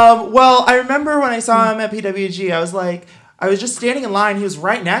 Well, I remember when I saw him at PWG, I was just standing in line. He was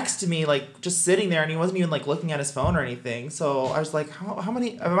right next to me, like just sitting there, and he wasn't even like looking at his phone or anything. So I was like, how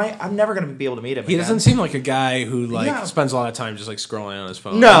many? I'm never gonna be able to meet him. He again. doesn't seem like a guy who spends a lot of time just like scrolling on his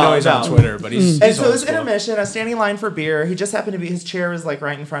phone. No, I know he's on Twitter, but he's And so it old was school. intermission. I was standing in line for beer. He just happened to be. His chair was like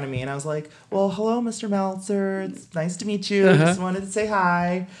right in front of me, and I was like, "Well, hello, Mr. Meltzer. It's nice to meet you. Just wanted to say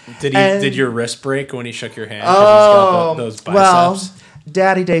hi." Did your wrist break when he shook your hand? 'Cause he's got those biceps. Well,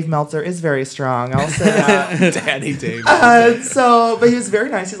 Daddy Dave Meltzer is very strong. I'll say that. Daddy Dave. But he was very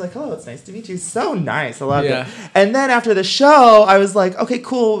nice. He's like, "Oh, it's nice to meet you." So nice. I loved it. And then after the show, I was like, "Okay,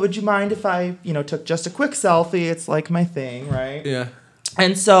 cool. Would you mind if I, took just a quick selfie? It's like my thing, right?" Yeah.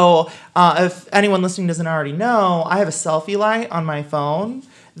 And so, if anyone listening doesn't already know, I have a selfie light on my phone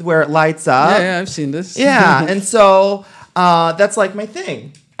where it lights up. Yeah, I've seen this. Yeah, and so that's like my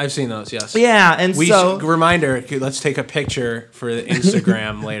thing. I've seen those, yes. Yeah, and reminder, let's take a picture for the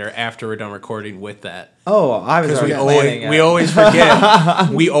Instagram later after we're done recording with that. Oh, I was already we always forget.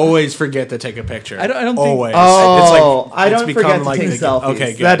 We always forget to take a picture. I don't think. Always. Oh, I don't become forget to like take selfies.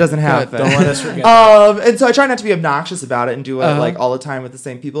 Okay, good. That doesn't happen. Don't let us forget that. And so I try not to be obnoxious about it and do it like all the time with the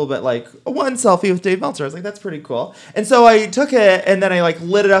same people, but like one selfie with Dave Meltzer, I was like, that's pretty cool. And so I took it and then I like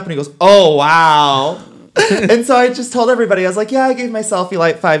lit it up and he goes, "Oh wow." And so I just told everybody, I was like, yeah, I gave my selfie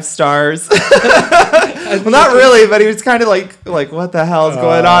light 5 stars. Well, not really, but he was kind of like, what the hell is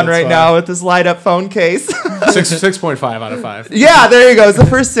going on right now with this light up phone case? 6.5 out of 5. Yeah, there you go. It's the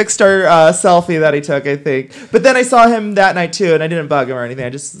first 6-star selfie that he took, I think. But then I saw him that night too, and I didn't bug him or anything. I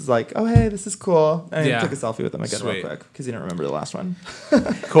just was like, oh, hey, this is cool. And I took a selfie with him again real quick because he didn't remember the last one.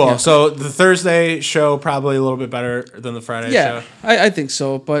 Cool. Yeah. So the Thursday show probably a little bit better than the Friday show. Yeah, I think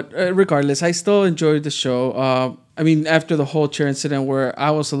so. But regardless, I still enjoyed the show. I mean, after the whole chair incident where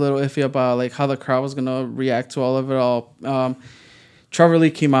I was a little iffy about like how the crowd was gonna react to all of it all, Trevor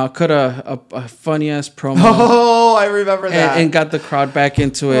Lee came out, cut a funny ass promo. Oh, I remember that, and got the crowd back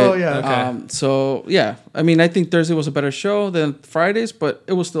into it. Oh yeah. Okay. So yeah, I mean, I think Thursday was a better show than Fridays, but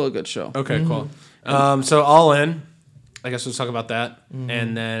it was still a good show. Okay, cool. So All In, I guess let's talk about that,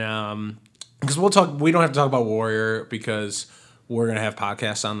 and then because we don't have to talk about Warrior because we're gonna have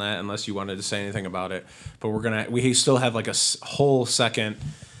podcasts on that unless you wanted to say anything about it. But we still have like a whole second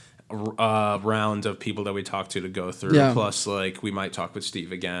round of people that we talk to go through. Yeah. Plus, like we might talk with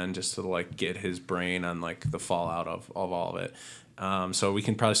Steve again just to like get his brain on like the fallout of all of it. So we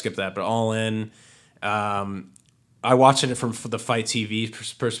can probably skip that. But All In, I watched it from the Fight TV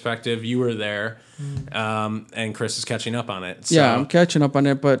perspective. You were there, and Chris is catching up on it. So. Yeah, I'm catching up on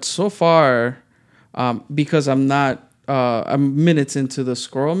it. But so far, because I'm not. I'm minutes into the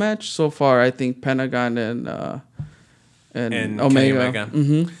Squirrel match. So far, I think Pentagon and Omega.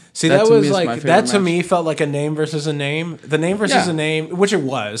 Mm-hmm. See, that was like that to me felt like a name versus a name. The name versus a name, which it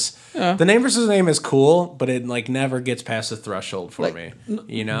was. Yeah. The name versus a name is cool, but it like never gets past the threshold for me.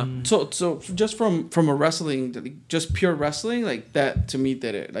 You know. So just from a wrestling, just pure wrestling, like that to me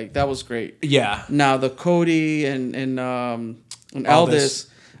did it. Like that was great. Yeah. Now the Cody and Aldis.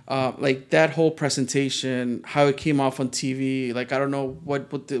 Like that whole presentation, how it came off on TV, like I don't know what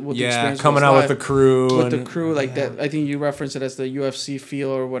the experience coming was out like. with the crew that. I think you referenced it as the UFC feel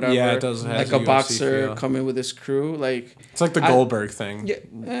or whatever. Yeah, it does have like a boxer coming with his crew, like it's like the Goldberg thing.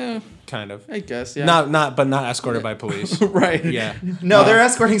 Yeah, kind of. I guess. Yeah. Not escorted by police. Right. Yeah. No, they're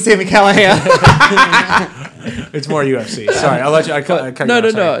escorting Sami Callihan. It's more UFC. Sorry, I'll let you. I cut no, you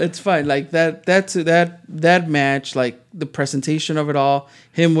off, no, it's fine. Like that match, like the presentation of it all,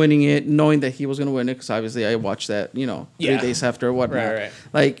 him winning it, knowing that he was gonna win it, because obviously I watched that, 3 days after or whatnot. Right.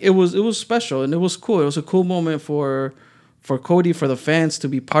 Like it was special and it was cool. It was a cool moment for Cody, for the fans to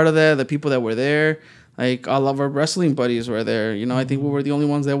be part of that, the people that were there. Like all of our wrestling buddies were there. I think we were the only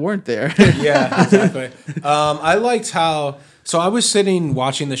ones that weren't there. Yeah, exactly. I liked how. So I was sitting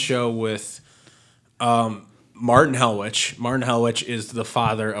watching the show with Martin Helwich. Martin Helwich is the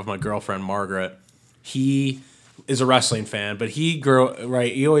father of my girlfriend Margaret. He is a wrestling fan, but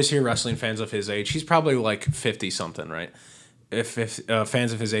you always hear wrestling fans of his age. He's probably like 50 something, right? If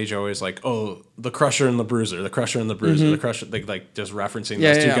fans of his age are always like, oh, the Crusher and the Bruiser, the Crusher and the Bruiser, the Crusher, like just referencing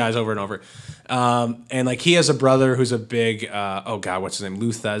those two guys over and over. And like he has a brother who's a big, what's his name,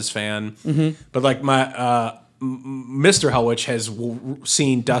 Luthez fan. Mm-hmm. But like my Mr. Helwich has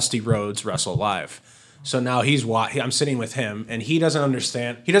seen Dusty Rhodes wrestle live. So now I'm sitting with him, and he doesn't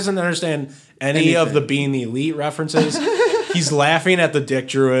understand. He doesn't understand any of the Being the Elite references. He's laughing at the Dick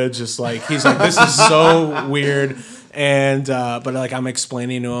Druids, he's like, this is so weird. And but like I'm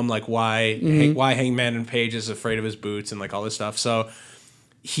explaining to him like why Hangman and Page is afraid of his boots and like all this stuff. So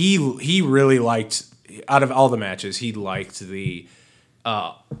he really liked, out of all the matches, he liked the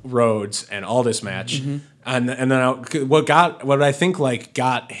Rhodes and Aldis match. Mm-hmm. And then what I think like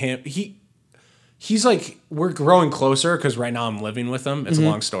got him, he's like, we're growing closer because right now I'm living with him. It's a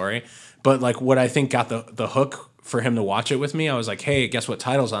long story. But like what I think got the hook for him to watch it with me, I was like, hey, guess what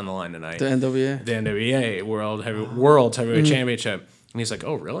title's on the line tonight? The NWA. The NWA World Heavyweight Championship. And he's like,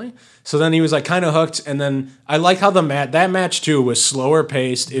 oh, really? So then he was like kind of hooked. And then I like how that match too was slower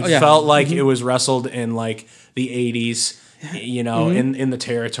paced. It felt like it was wrestled in like the 80s. you know, in the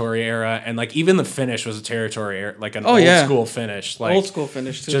territory era, and like even the finish was a territory era, like an school finish, like old school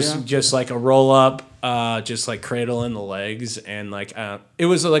finish too. just like a roll up, just like cradle in the legs, and like it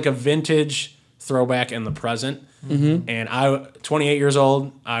was like a vintage throwback in the present. And I, 28 years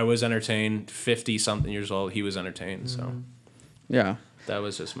old, I was entertained. 50 something years old, he was entertained. So Yeah. that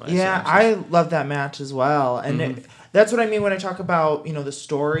was just my Yeah, synopsis. I love that match as well, and that's what I mean when I talk about the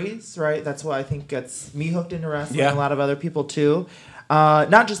stories, right? That's what I think gets me hooked into wrestling. Yeah. A lot of other people too.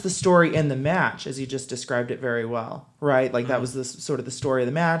 Not just the story in the match, as you just described it very well, right? Like that was the sort of the story of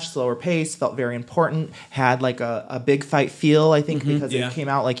the match, slower pace, felt very important, had like a big fight feel, I think, because it came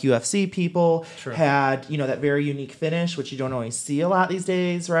out like UFC people, had, that very unique finish, which you don't always see a lot these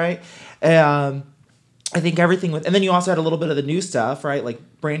days, right? I think everything and then you also had a little bit of the new stuff, right? Like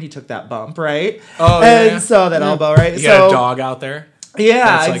Brandy took that bump, right? Oh, and so that elbow, right? You got a dog out there. Yeah,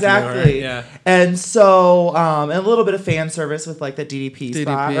 That's like, exactly. yeah. And so, and a little bit of fan service with like the DDP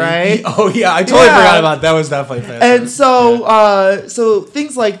spot, right? Oh yeah, I totally forgot about that. Was definitely fantastic. And so, so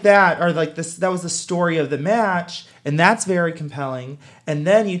things like that are like this. That was the story of the match, and that's very compelling. And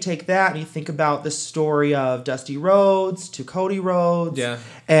then you take that and you think about the story of Dusty Rhodes to Cody Rhodes,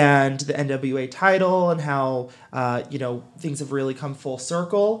 and the NWA title, and how things have really come full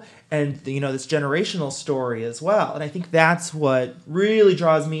circle, and this generational story as well. And I think that's what really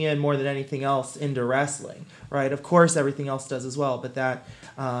draws me in more than anything else into wrestling, right? Of course, everything else does as well, but that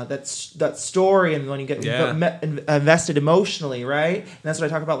story, and when you get invested emotionally, right? And that's what I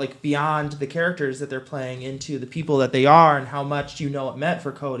talk about, like beyond the characters that they're playing into the people that they are, and how much it meant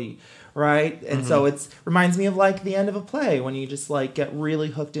for Cody, right? And so it reminds me of like the end of a play when you just like get really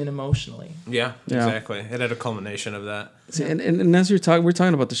hooked in emotionally. Yeah, exactly. It had a culmination of that. See, and as we're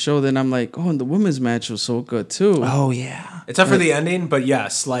talking about the show, then I'm like, and the women's match was so good too. Oh yeah, except for the ending, but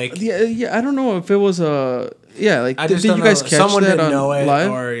yes, like yeah. I don't know if it was like I just did don't you guys know. catch Someone that didn't on know it,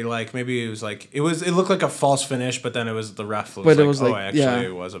 live? or like maybe it was like it looked like a false finish, but then it was the ref was But like, it was actually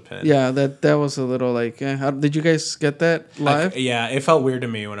it was a pin. Yeah, that was a little like. How, did you guys get that live? Yeah, it felt weird to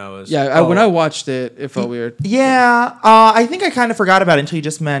me when I was. Yeah, when I watched it, it felt weird. Yeah, I think I kind of forgot about it until you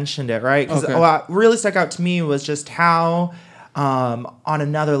just mentioned it, right? Because what really stuck out to me was just how on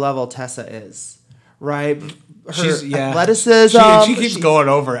another level Tessa is, right? Her athleticism. She keeps going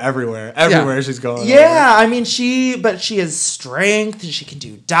over everywhere. Everywhere she's going. Yeah, I mean she has strength. She can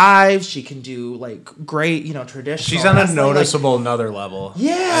do dives. She can do like great, traditional. She's on a wrestling, noticeable another level.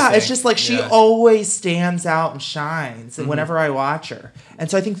 Yeah, it's just like she always stands out and shines, and whenever I watch her,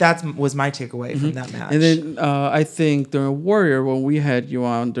 and so I think that was my takeaway from that match. And then I think during Warrior, when we had you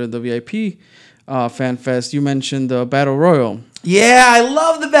on during the VIP Fan Fest, you mentioned the Battle Royal. Yeah, I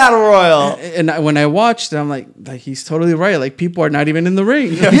love the Battle Royal. And when I watched it, I'm like he's totally right. Like people are not even in the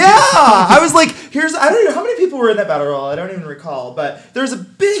ring. Yeah, I was like, I don't know how many people were in that Battle Royal. I don't even recall, but there's a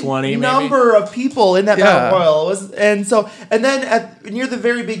big number of people in that Battle Royal. And then near the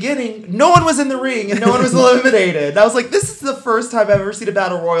very beginning, no one was in the ring and no one was eliminated. And I was like, this is the first time I've ever seen a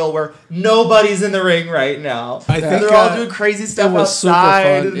Battle Royal where nobody's in the ring right now. I think they're all doing crazy stuff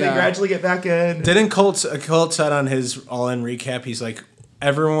outside, and they gradually get back in. Didn't Colt said on his All-In recap, he's like,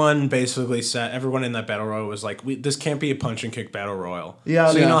 everyone basically said, everyone in that Battle Royal was like, this can't be a punch and kick Battle Royal.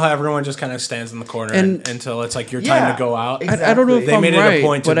 Yeah. So you know how everyone just kind of stands in the corner until it's like your time to go out? Exactly. I don't know if they I'm made right, it a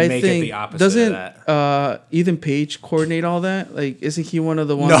point to but I make think, it the opposite of that. Doesn't Ethan Page coordinate all that? Like, isn't he one of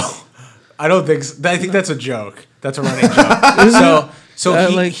the ones? No, I don't think so. I think that's a joke. That's a running joke.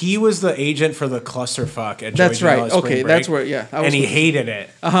 So he was the agent for the clusterfuck at Joey That's right. Janela's Spring Okay, Break, that's where and he hated it.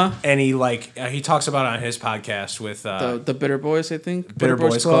 And he talks about it on his podcast with the Bitter Boys, I think. Bitter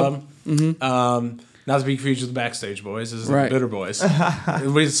Boys Club. Not to be confused with the Backstage Boys. This is the Bitter Boys.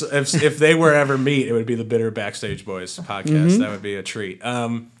 If they were ever meet, it would be the Bitter Backstage Boys podcast. That would be a treat.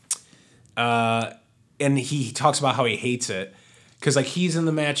 And he talks about how he hates it. Because like he's in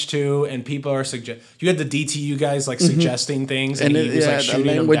the match too, and people are you had the DTU guys like suggesting things, and he was like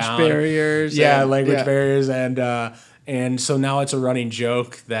shooting them down. Barriers. Language barriers, and so now it's a running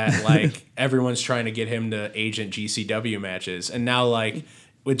joke that like everyone's trying to get him to agent GCW matches, and now like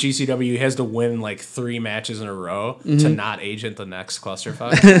with GCW he has to win like 3 matches in a row to not agent the next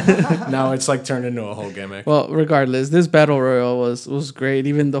clusterfuck. Now it's like turned into a whole gimmick. Well, regardless, this Battle Royal was great.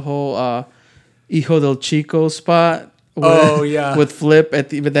 Even the whole Hijo del Chico spot. With Flip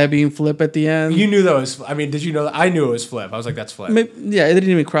with that being Flip at the end. You knew that was. I mean, did you know that? I knew it was Flip. I was like, that's Flip. It didn't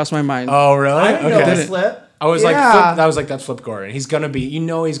even cross my mind. Oh, really? I didn't know it was Flip. I was like, Flip, I was like, that's Flip Gordon. He's gonna be.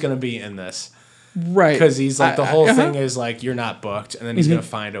 He's gonna be in this, right? Because he's like the whole thing is like you're not booked, and then he's gonna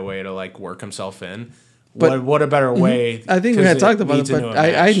find a way to like work himself in. But- what a better way. I think we 'cause had talked about it, leads into but a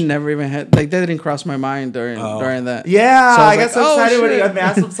I match. never even had like that didn't cross my mind during that. Yeah, So I was got like, so oh, excited when he shit.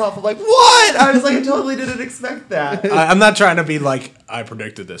 unmasked himself. I'm like, what? I was like, I totally didn't expect that. I'm not trying to be like I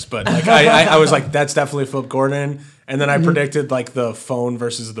predicted this, but like I was like that's definitely Flip Gordon, and then I predicted like the phone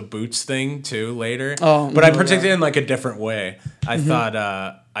versus the boots thing too later. Oh, but I oh, predicted it in like a different way. I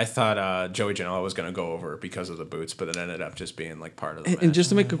thought Joey Janela was gonna go over because of the boots, but it ended up just being like part of the match. And just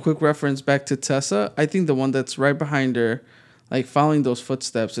to make a quick reference back to Tessa, I think the one that's right behind her, like following those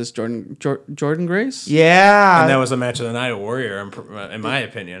footsteps, is Jordan Grace. Yeah. And that was the match of the night, Warrior, in my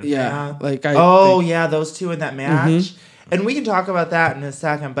opinion. Yeah, like Yeah, those two in that match. And we can talk about that in a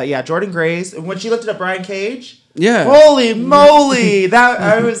second. But yeah, Jordan Grace, when she lifted up Brian Cage, yeah. holy moly, that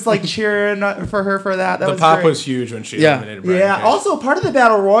I was like cheering for her for that. That The was pop great. was huge when she Yeah. eliminated Brian Yeah. Cage. Also, part of the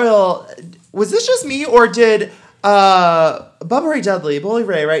Battle Royal, was this just me or did Bubba Ray Dudley, Bully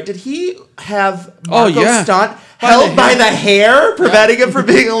Ray, right? Did he have Marco's yeah. stunt By held the by the hair, preventing him from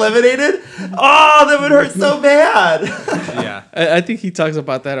being eliminated? Oh, that would hurt so bad. yeah. I think he talks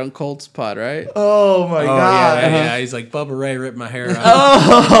about that on Cold Spot, right? Oh my Oh god. yeah. He's like Bubba Ray ripped my hair out.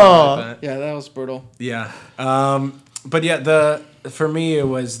 Oh. Yeah, that was brutal. Yeah. But yeah, for me it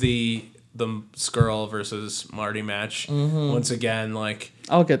was the Skrull versus Marty match. Once again, like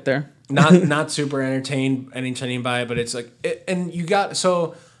I'll get there. not super entertaining by it, but it's like and you got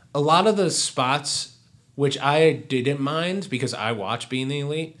so a lot of the spots which I didn't mind because I watched Being the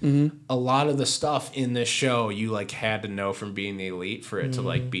Elite. A lot of the stuff in this show you like had to know from Being the Elite for it to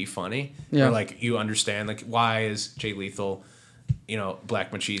like be funny. Yeah. Or like you understand like why is Jay Lethal,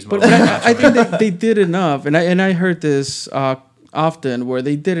 Black Machismo. But I think they did enough, and I heard this often where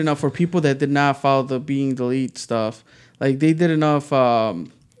they did enough for people that did not follow the Being the Elite stuff. Like they did enough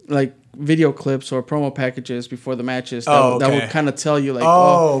like video clips or promo packages before the matches that would kind of tell you like,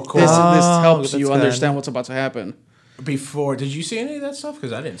 cool. this helps that's you good. understand what's about to happen. Before, did you see any of that stuff?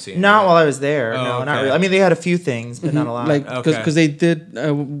 Because I didn't see any. Not of while I was there. Oh, No, not okay. really. I mean, they had a few things, but not a lot. Like Okay. because they did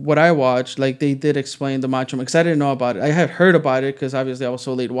what I watched, like they did explain the Macho Man because I didn't know about it. I had heard about it because obviously I was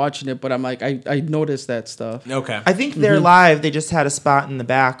so late watching it, but I'm like I noticed that stuff. it. Okay. I think they're live. They just had a spot in the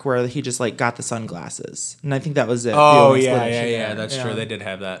back where he just like got the sunglasses, and I think that was it. The Oh only yeah, explanation yeah. there. That's true. They did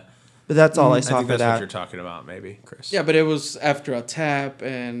have that. But that's all I I saw think for that's what that. you're talking about, maybe, Chris. Yeah, but it was after a tap,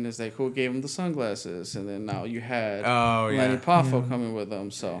 and it's like who gave him the sunglasses, and then now you had Oh, yeah. Lenny Poffo coming with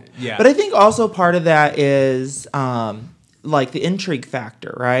them. So Yeah. But I think also part of that is like the intrigue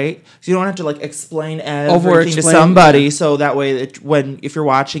factor, right? So you don't have to like explain everything to Over-explain, somebody, yeah. so that way if you're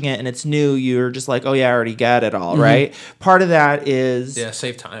watching it and it's new, you're just like, oh yeah, I already get it all, right? Part of that is yeah,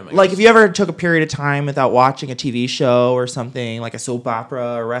 save time. I like guess. if you ever took a period of time without watching a TV show or something like a soap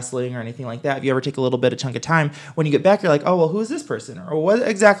opera or wrestling or anything like that, if you ever take a little bit of chunk of time, when you get back, you're like, oh well, who is this person, or what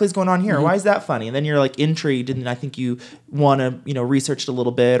exactly is going on here? Why is that funny? And then you're like intrigued, and I think you want to research it a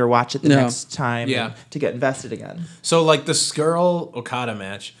little bit or watch it the Yeah. next time Yeah. to get invested again. So like the Skrull Okada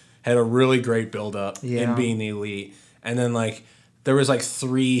match had a really great build up Yeah. in Being the Elite, and then like there was like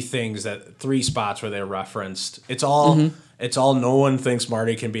three spots where they referenced. It's all no one thinks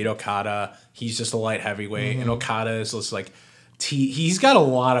Marty can beat Okada. He's just a light heavyweight, and Okada is just like he's got a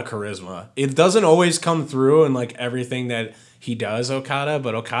lot of charisma. It doesn't always come through in like everything that he does, Okada,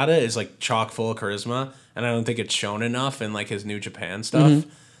 but Okada is like chock full of charisma, and I don't think it's shown enough in like his New Japan stuff.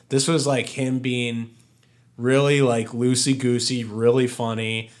 This was like him being really like loosey goosey, really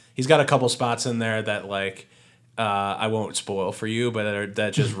funny. He's got a couple spots in there that like I won't spoil for you, but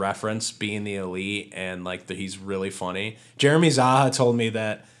that just reference Being the Elite, and like he's really funny. Jeremy Zaha told me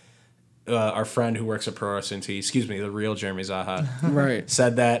that our friend who works at Pro Wrestling Tees, the real Jeremy Zaha, right.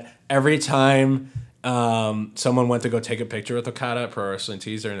 said that every time someone went to go take a picture with Okada at Pro Wrestling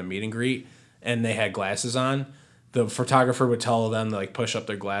Tees during a meet and greet, and they had glasses on, the photographer would tell them to like push up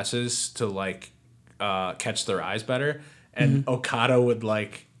their glasses to like catch their eyes better, and Okada would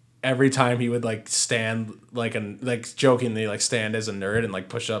like every time he would like stand like jokingly like stand as a nerd and like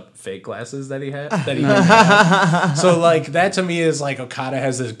push up fake glasses that he had so like that to me is like Okada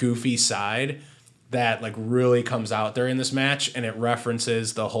has this goofy side that like really comes out during this match, and it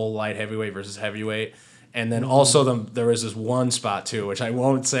references the whole light heavyweight versus heavyweight. And then also there was this one spot too, which I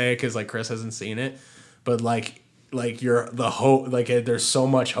won't say because like Chris hasn't seen it, but like you're the hope, like there's so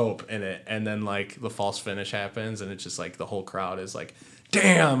much hope in it, and then like the false finish happens, and it's just like the whole crowd is like,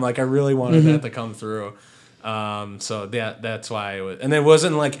 damn, like I really wanted that to come through. So yeah, that's why it was, and it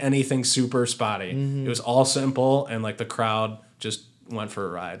wasn't like anything super spotty. It was all simple, and like the crowd just went for a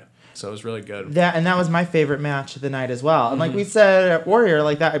ride. So it was really good. That was my favorite match of the night as well. And like we said at Warrior,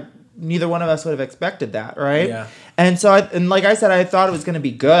 like that, neither one of us would have expected that, right? Yeah. And so, and like I said, I thought it was going to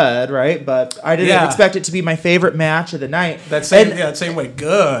be good, right? But I didn't expect it to be my favorite match of the night. That same way,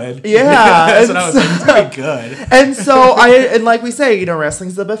 good. Yeah, That's what I was saying. It's pretty good. And so and like we say,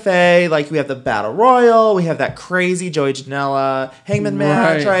 wrestling's the buffet. Like we have the battle royal, we have that crazy Joey Janela Hangman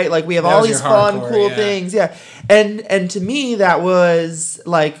match, right? Like we have all these fun, cool things, yeah. And to me, that was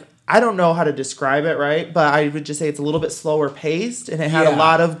like, I don't know how to describe it, right? But I would just say it's a little bit slower paced, and it had a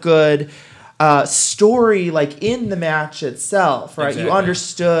lot of good story, like in the match itself, right? Exactly. You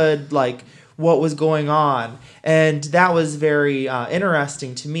understood like what was going on, and that was very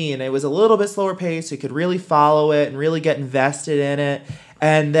interesting to me. And it was a little bit slower paced, so you could really follow it and really get invested in it.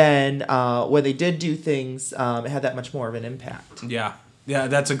 And then when they did do things, it had that much more of an impact. Yeah,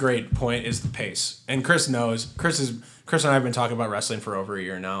 that's a great point. Is the pace, and Chris knows. Chris and I have been talking about wrestling for over a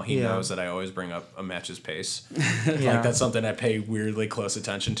year now. He knows that I always bring up a match's pace. Like that's something I pay weirdly close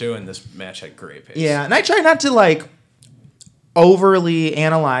attention to, and this match had great pace. Yeah, and I try not to like overly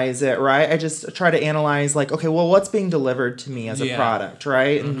analyze it, right? I just try to analyze like, okay, well, what's being delivered to me as a product,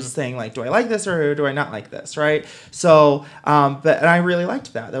 right? And just saying like, do I like this or do I not like this, right? So, and I really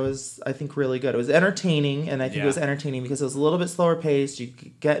liked that. That was, I think, really good. It was entertaining, and I think it was entertaining because it was a little bit slower paced. You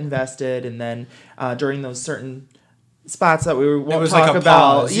could get invested, and then during those certain spots that we won't talk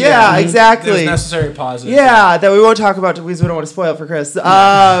about. Pause. Yeah, exactly. There's necessary pauses. Yeah, that we won't talk about because we don't want to spoil it for Chris.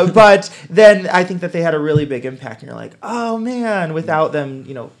 But then I think that they had a really big impact, and you're like, oh man, without them,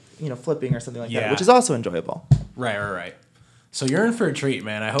 flipping or something like that, which is also enjoyable. Right. So you're in for a treat,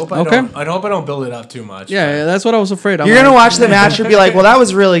 man. I hope I don't build it up too much. Yeah, that's what I was afraid of. You're gonna watch the match and be like, well, that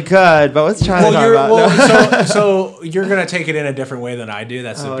was really good, but let's try to talk about. So you're gonna take it in a different way than I do.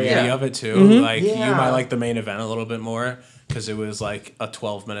 That's the beauty of it too. Mm-hmm. Like you might like the main event a little bit more because it was like a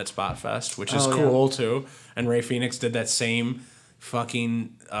 12-minute spot fest, which is cool too. And Ray Phoenix did that same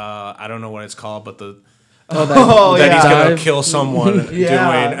fucking I don't know what it's called, but the. That he's gonna kill someone doing,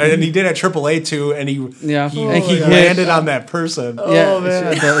 and he did at AAA too, and he landed on that person.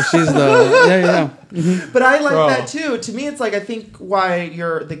 Man. She's the Mm-hmm. But I like that too. To me, it's like I think why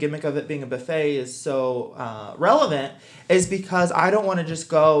the gimmick of it being a buffet is so relevant is because I don't want to just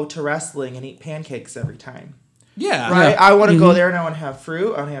go to wrestling and eat pancakes every time. Yeah. Right? I want to go there and I want to have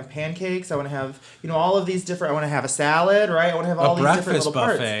fruit. I want to have pancakes. I want to have, all of these different, I want to have a salad, right? I want to have all these different little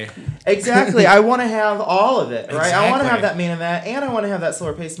buffet. parts. Exactly. I want to have all of it, right? Exactly. I want to have that main event, and I want to have that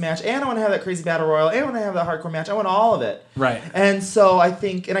slower paced match, and I want to have that crazy battle royal, and I want to have that hardcore match. I want all of it. Right. And so I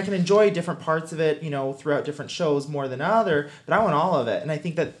think, and I can enjoy different parts of it, throughout different shows more than other, but I want all of it. And I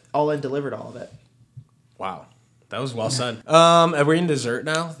think that All In delivered all of it. Wow. That was well said. Are we in dessert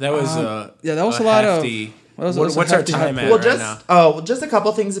now? That was that was a lot hefty, of... What's our time at right now? Just a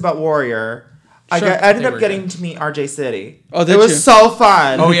couple things about Warrior. Sure. I ended up getting to meet RJ City. Oh, did it was so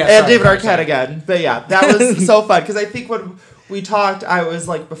fun. Oh yeah, and David Arquette again. But yeah, that was so fun because I think when we talked, I was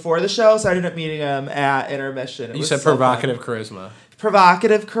like before the show, so I ended up meeting him at intermission. You said provocative charisma.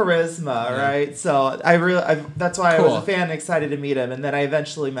 Provocative charisma, right? So that's why I was a fan and excited to meet him, and then I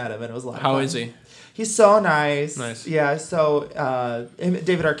eventually met him, and it was a lot of fun. How is he? He's so nice. Nice. Yeah, so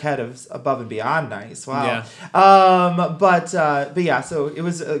David Arquette is above and beyond nice. Wow. Yeah. But yeah, so it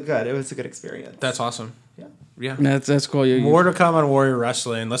was good. It was a good experience. That's awesome. Yeah. That's cool. More to come on Warrior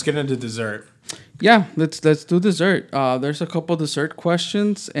Wrestling. Let's get into dessert. Yeah, let's do dessert. There's a couple dessert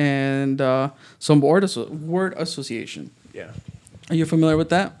questions and some word association. Yeah. Are you familiar with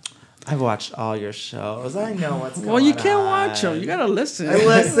that? I've watched all your shows. I know what's going on. Well, you can't watch them. You gotta listen. I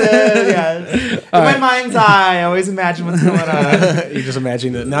listen, yeah. In my mind's eye, I always imagine what's going on. You just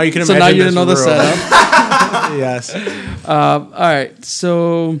imagine it. Now you can so imagine now you know the setup. Yes. All right.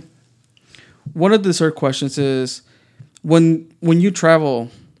 So one of the dessert questions is when you travel,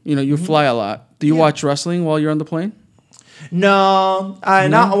 you fly a lot. Do you watch wrestling while you're on the plane? No,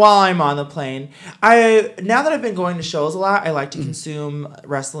 not while I'm on the plane. Now that I've been going to shows a lot, I like to consume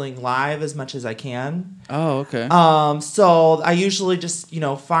wrestling live as much as I can. Oh, okay. So I usually just,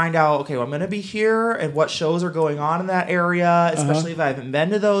 find out, okay, well, I'm going to be here and what shows are going on in that area, especially if I haven't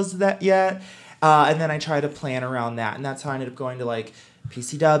been to those yet. And then I try to plan around that. And that's how I ended up going to like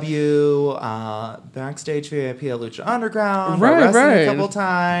PCW, Backstage VIP at Lucha Underground, wrestling a couple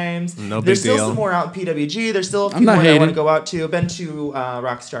times. No big There's still deal. some more out in PWG. There's still a few more that I want to go out to. I've been to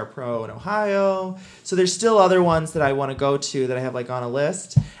Rockstar Pro in Ohio. So there's still other ones that I want to go to that I have like on a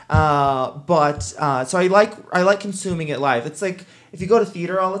list. So I like consuming it live. It's like if you go to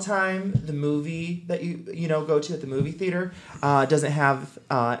theater all the time, the movie that you go to at the movie theater doesn't have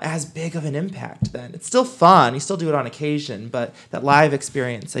as big of an impact then. It's still fun. You still do it on occasion, but that live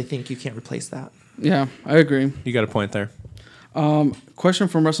experience, I think you can't replace that. Yeah, I agree. You got a point there. Question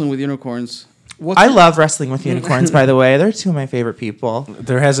from Wrestling with Unicorns. I love Wrestling with Unicorns, by the way. They're two of my favorite people. I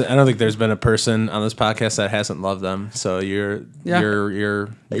don't think there's been a person on this podcast that hasn't loved them. So you're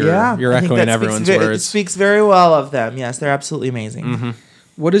echoing everyone's words. It speaks very well of them. Yes, they're absolutely amazing. Mm-hmm.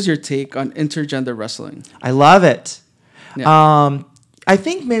 What is your take on intergender wrestling? I love it. Yeah. I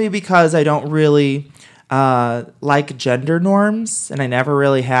think maybe because I don't really like gender norms, and I never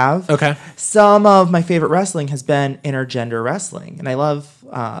really have. Okay. Some of my favorite wrestling has been intergender wrestling, and I love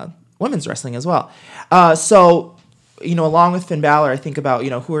women's wrestling as well. So, along with Finn Balor, I think about,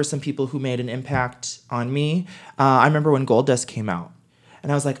 who are some people who made an impact on me. I remember when Goldust came out,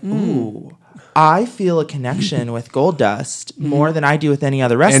 and I was like, ooh, I feel a connection with Goldust more than I do with any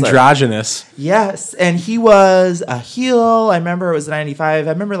other wrestler. Androgynous. Yes, and he was a heel. I remember it was 95. I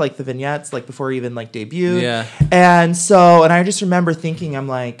remember the vignettes before he even debuted. Yeah. And I just remember thinking, I'm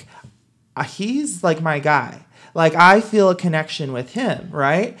like, he's my guy. I feel a connection with him,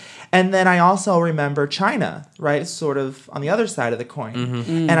 right? And then I also remember Chyna, right? Sort of on the other side of the coin.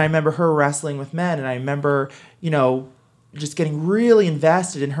 Mm-hmm. And I remember her wrestling with men, and I remember, just getting really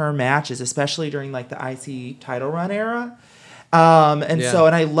invested in her matches, especially during the IC title run era. And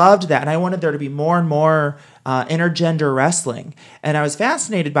I loved that. And I wanted there to be more and more intergender wrestling. And I was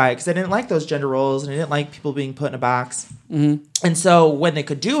fascinated by it because I didn't like those gender roles, and I didn't like people being put in a box. Mm-hmm. And so when they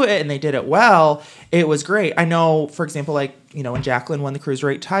could do it and they did it well, it was great. I know, for example, when Jacqueline won the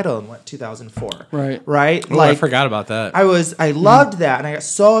Cruiserweight title in 2004. Right. Right? Oh, I forgot about that. I loved that, and I got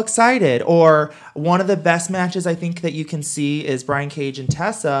so excited. Or one of the best matches I think that you can see is Brian Cage and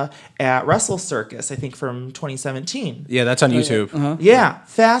Tessa at Wrestle Circus, I think from 2017. Yeah, that's on YouTube. Uh-huh. Yeah,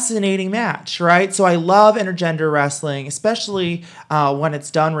 fascinating match, right? So I love intergender wrestling, especially when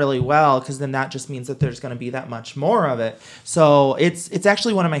it's done really well, because then that just means that there's going to be that much more of it. So it's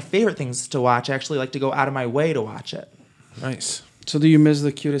actually one of my favorite things to watch. I actually like to go out of my way to watch it. Nice. So do you miss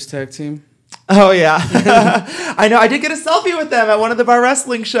the Cutest Tag Team? Oh, yeah. I know. I did get a selfie with them at one of the bar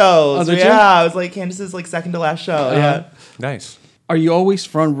wrestling shows. Oh, did you? It was Candace's second to last show. Yeah. Nice. Are you always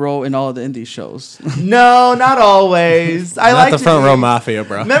front row in all of the indie shows? No, not always. I Not like the front row mafia,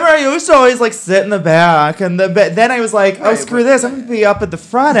 bro. Remember, I used to always sit in the back, and then I was like, "Oh, screw this! I'm gonna be up at the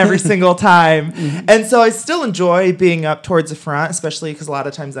front every single time." Mm-hmm. And so I still enjoy being up towards the front, especially because a lot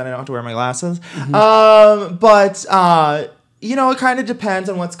of times then I don't have to wear my glasses. Mm-hmm. It kind of depends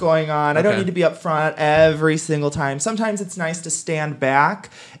on what's going on. I don't need to be up front every single time. Sometimes it's nice to stand back,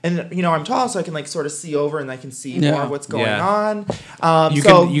 and I'm tall, so I can sort of see over, and I can see more of what's going on.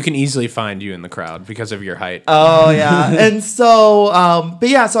 You can easily find you in the crowd because of your height. Oh yeah, and so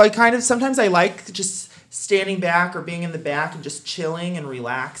so I kind of sometimes I like just standing back or being in the back and just chilling and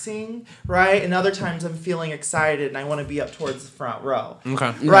relaxing, right? And other times I'm feeling excited and I want to be up towards the front row.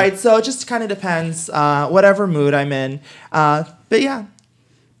 Okay. Right? So it just kind of depends, whatever mood I'm in. But yeah.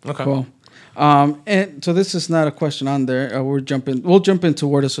 Okay. Cool. And so this is not a question on there. We'll jump into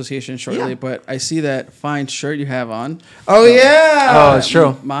word association shortly, but I see that fine shirt you have on. Oh, yeah. Oh, it's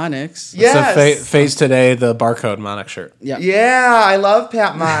true. Monix. Yes. It's the Phase Today, the barcode Monix shirt. Yeah. Yeah, I love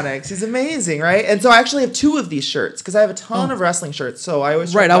Pat Monix. He's amazing, right? And so I actually have two of these shirts because I have a ton of wrestling shirts. So I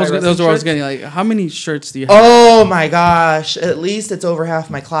always Right. That was what I was getting. How many shirts do you have? Oh my gosh! At least it's over half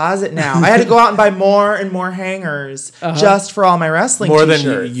my closet now. I had to go out and buy more and more hangers just for all my wrestling More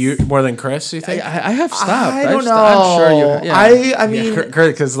t-shirts. more than Chris, you think? I have stopped. I don't know. I'm sure you have. Yeah. I mean,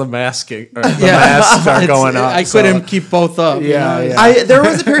 because the masks are going up. I couldn't keep both up. Yeah. There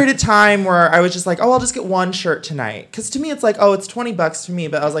was a period of time where I was just like, oh, I'll just get one shirt tonight. Because to me, it's like, oh, it's $20 to me.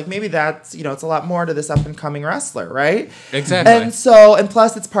 But I was like, maybe that's, it's a lot more to this up and coming wrestler, right? Exactly. And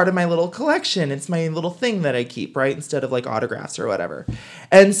plus it's part of my little collection. It's my little thing that I keep, right? Instead of autographs or whatever.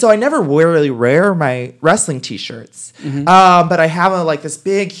 And so I never really wear my wrestling t-shirts. Mm-hmm. But I have this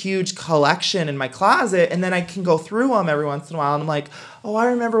big, huge collection in my closet. And then I can go through them every once in a while. And I'm like, oh, I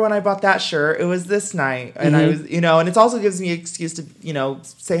remember when I bought that shirt. It was this night. And I was, and it also gives me an excuse to,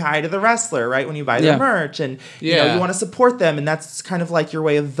 say hi to the wrestler, right? When you buy their merch and, you want to support them. And that's kind of your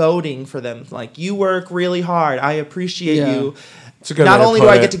way of voting for them. You work really hard. I appreciate you. Not only do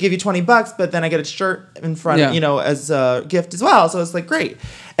I get to give you $20, but then I get a shirt in front, as a gift as well. So it's great.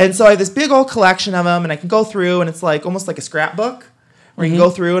 And so I have this big old collection of them and I can go through and it's almost like a scrapbook where you can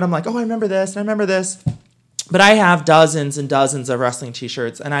go through and I'm like, oh, I remember this and I remember this. But I have dozens and dozens of wrestling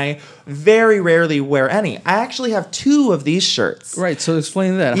T-shirts, and I very rarely wear any. I actually have 2 of these shirts. Right. So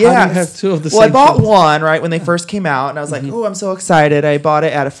explain that. Yeah. How do you have 2 of the Well, same I bought shirts? one right when they first came out, and I was like, "Oh, I'm so excited!" I bought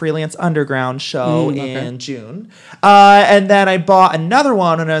it at a Freelance Underground show in June, and then I bought another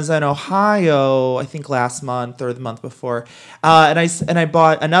one when I was in Ohio, I think last month or the month before, and I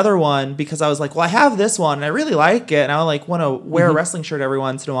bought another one because I was like, "Well, I have this one, and I really like it, and I like want to wear a wrestling shirt every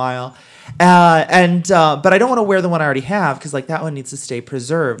once in a while." But I don't want to wear the one I already have because like that one needs to stay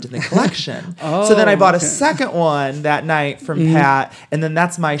preserved in the collection. So then I bought a second one that night from Pat, and then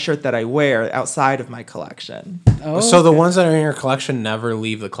that's my shirt that I wear outside of my collection. So the ones that are in your collection never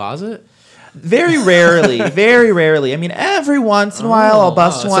leave the closet? Very rarely, very rarely. I mean, every once in a while I'll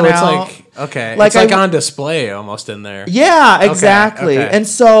bust one so it's out. It's like on display almost in there. Yeah, exactly. okay.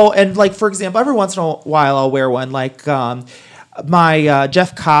 And like for example, every once in a while I'll wear one like my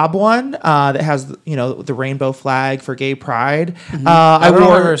Jeff Cobb one that has the rainbow flag for Gay Pride. I don't know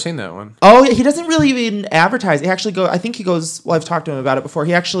if I've ever seen that one. Oh yeah, he doesn't really even advertise. He actually I think he goes. Well, I've talked to him about it before.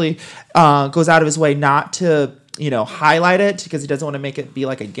 He actually goes out of his way not to highlight it because he doesn't want to make it be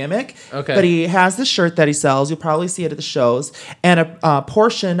like a gimmick. Okay. But he has this shirt that he sells. You'll probably see it at the shows. And a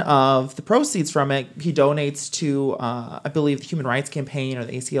portion of the proceeds from it, he donates to, I believe, the Human Rights Campaign or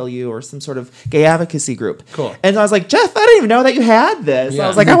the ACLU or some sort of gay advocacy group. Cool. And I was like, Jeff, I didn't even know that you had this. Yeah. I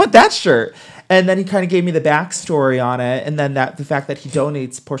was like, I want that shirt. And then he kind of gave me the backstory on it, and then the fact that he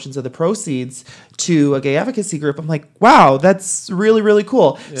donates portions of the proceeds to a gay advocacy group. I'm like, wow, that's really, really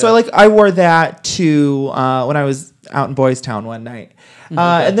cool. Yeah. So I wore that to when I was out in Boys Town one night.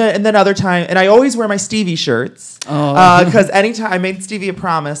 And then other time, and I always wear my Stevie shirts because anytime I made Stevie a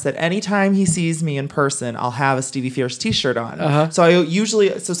promise that anytime he sees me in person, I'll have a Stevie Fierce T-shirt on. So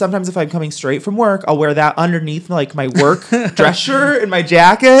sometimes if I'm coming straight from work, I'll wear that underneath like my work dress shirt and my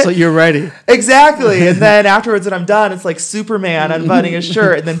jacket. So you're ready. Exactly. And then afterwards, when I'm done, it's like Superman unbuttoning his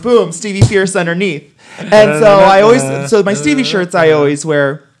shirt, and then boom, Stevie Fierce underneath. And so my Stevie shirts I always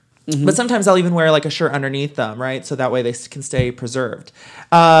wear. But sometimes I'll even wear like a shirt underneath them, right? So that way they can stay preserved.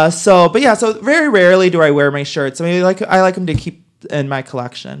 So very rarely do I wear my shirts. I mean, I like them to keep in my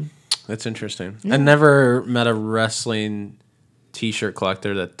collection. That's interesting. Yeah. I never met a wrestling T-shirt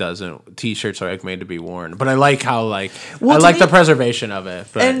collector that doesn't. T-shirts are like made to be worn, but I like how I like the preservation of it.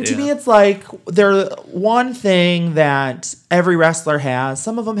 But, and to me, it's like they're one thing that every wrestler has.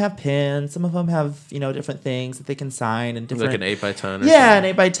 Some of them have pins. Some of them have different things that they can sign and different. Like an 8x10.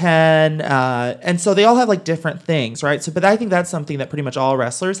 An 8x10, and so they all have like different things, right? So, but I think that's something that pretty much all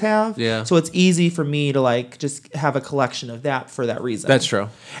wrestlers have. Yeah. So it's easy for me to like just have a collection of that for that reason. That's true.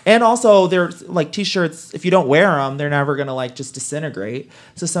 And also, there's like T-shirts. If you don't wear them, they're never gonna like just disintegrate.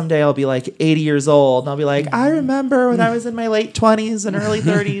 So someday I'll be like 80 years old and I'll be like, I remember when I was in my late 20s and early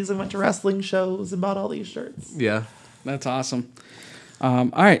 30s and went to wrestling shows and bought all these shirts. Yeah. That's awesome. All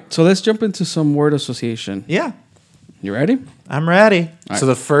right, so let's jump into some word association. Yeah. You ready? I'm ready. Right. So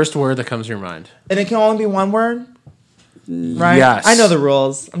the first word that comes to your mind. And it can only be one word? Right? Yes. I know the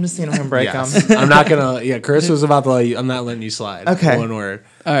rules. I'm just seeing if I can break them. I'm not going to... Yeah, Chris was about to let you... I'm not letting you slide. Okay. One word.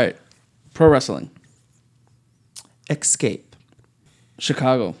 All right. Pro wrestling. Escape.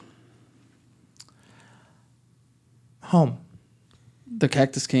 Chicago. Home. The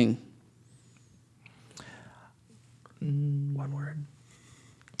Cactus King. One word.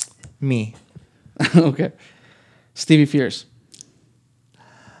 Me. Okay. Stevie Fierce.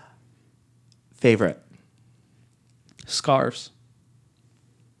 Favorite. Scarves.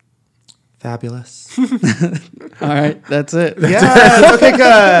 Fabulous. All right, that's it. Yes. Okay,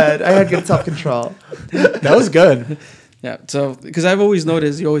 good. I had good self-control. That was good. Yeah, so because I've always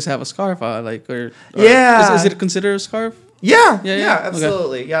noticed you always have a scarf, Yeah. Is it considered a scarf? Yeah. Yeah, Yeah. yeah.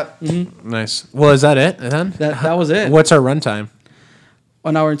 Absolutely. Yep. Nice. Well, is that it then? That was it. What's our runtime?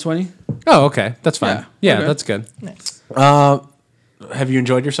 1 hour and 20. Oh, okay. That's fine. Yeah, okay. that's good. Nice. Have you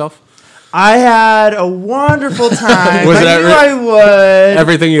enjoyed yourself? I had a wonderful time. Was I it knew I would.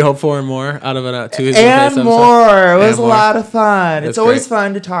 Everything you hoped for and more out of it too? And more. It was more. a lot of fun. That's It's always great.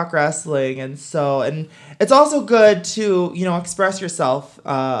 fun to talk wrestling, and it's also good to express yourself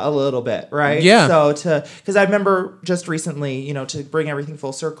a little bit, right? Yeah. So because I remember just recently, to bring everything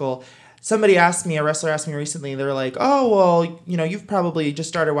full circle. A wrestler asked me recently, they were like, oh, well, you've probably just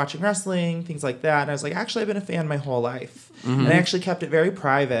started watching wrestling, things like that. And I was like, actually, I've been a fan my whole life. Mm-hmm. And I actually kept it very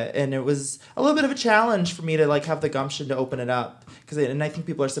private. And it was a little bit of a challenge for me to have the gumption to open it up. And I think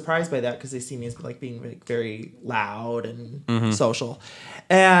people are surprised by that because they see me as being very loud and social.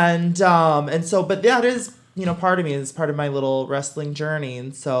 And but that is, part of me is part of my little wrestling journey.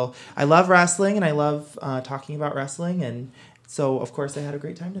 And so I love wrestling and I love talking about wrestling, and So of course I had a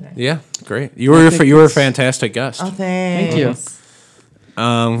great time tonight. Yeah, great. You were a fantastic guest. Oh, thanks. Thank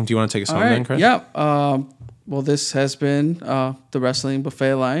you. Do you want to take us All home then, right. Chris? Yeah. Well, this has been the Wrestling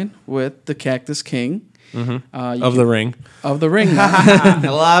Buffet Line with the Cactus King. Of the ring. Of the ring. I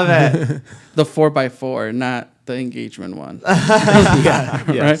love it. The 4x4, not the engagement one. Yes,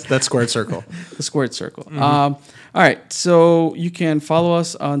 Right? that's squared circle. The squared circle. All right. So you can follow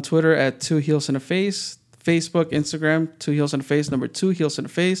us on Twitter at 2 Heels in a Face, Facebook, Instagram, 2 Heels in a Face, number 2 Heels in a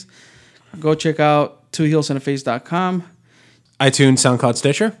Face. Go check out 2heelsintheface.com. iTunes, SoundCloud,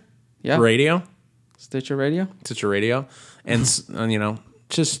 Stitcher, Yeah. Radio, Stitcher Radio. Stitcher Radio, and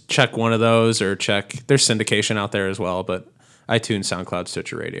just check one of those or check. There's syndication out there as well, but iTunes, SoundCloud,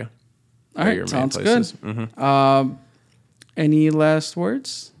 Stitcher Radio. All are your right. main Sounds places. good. Any last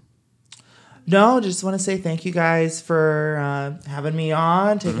words? No, just want to say thank you guys for having me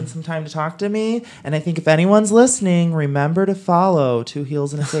on, taking some time to talk to me. And I think if anyone's listening, remember to follow 2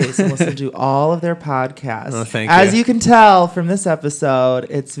 Heels in a Face and listen to all of their podcasts. Oh, thank As you. you can tell from this episode,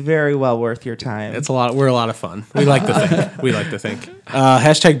 it's very well worth your time. It's a lot. We're a lot of fun. We like to think. We like to think.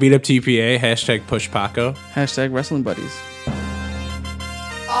 Hashtag BeatUpTPA. Hashtag PushPaco. Hashtag Wrestling Buddies.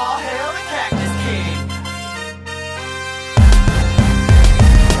 All hail the Cactus King.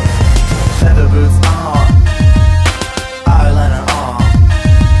 Leather boots on, eyeliner on.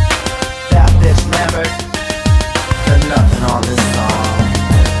 That bitch Lambert, there's nothing on this song.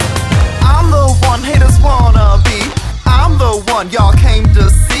 I'm the one haters wanna be. I'm the one y'all came to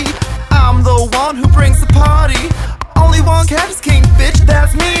see. I'm the one who brings the party. Only one Cactus King, bitch,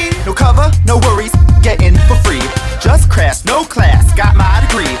 that's me. No cover, no worries, get in for free. Just crash, no class, got my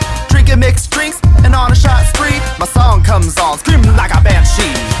degree. Drinking mixed drinks and on a shot spree. My song comes on, screaming like a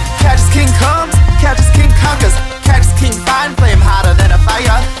banshee. Cactus King comes, Cactus King conquers. Cactus King fine flame hotter than a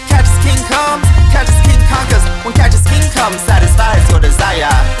fire. Cactus King comes, Cactus King conquers. When Cactus King comes, satisfies your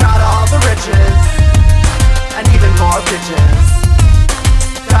desire. Got all the riches, and even more bitches.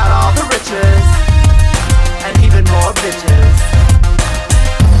 Got all the riches, and even more bitches.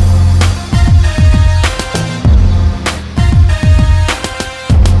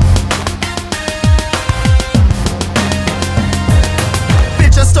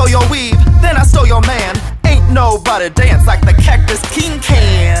 Bitch, I stole your weave, then I stole your man. Ain't nobody dance like the Cactus King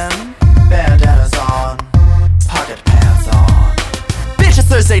can. Bandanas on, pocket pants on. Bitch, it's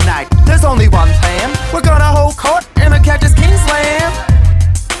Thursday night, there's only one plan. We're gonna hold court in a Cactus King's land.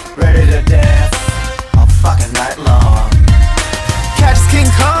 Ready to dance all fucking night long. Cactus King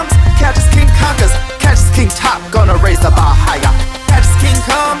comes, Cactus King conquers. Cactus King top, gonna raise the bar higher. Cactus King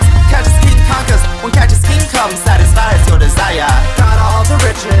comes, Cactus King conquers. When Cactus King comes, satisfies your desire. Got all the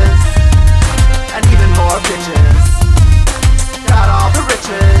riches, and even more bitches. Got all the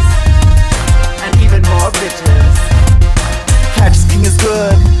riches, and even more bitches. Cactus King is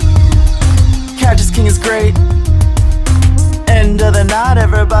good, Cactus King is great. End of the night,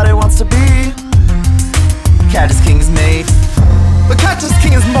 everybody wants to be Cactus King's mate. But Cactus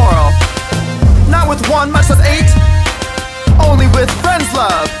King is moral, not with one, much as 8. Only with friends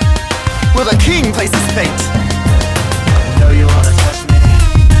love will a king place his fate. You know you wanna touch me,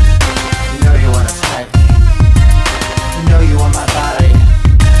 you know you wanna type me, you know you want my body,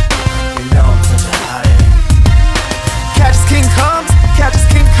 you know I'm such a hottie. Cactus King comes, Cactus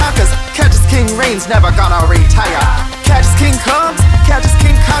King conquers. Cactus King reigns, never gonna retire. Cactus King comes, Cactus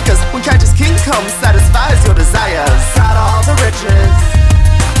King conquers. When Cactus King comes, satisfies your desires. Got all the riches,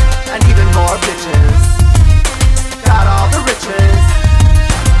 and even more bitches. Got all the riches,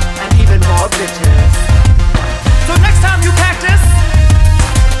 and even more bitches. So next time you cactus,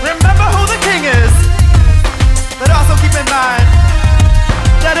 remember who the king is. But also keep in mind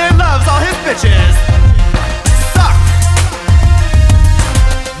that he loves all his bitches. Suck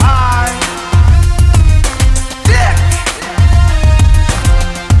my dick.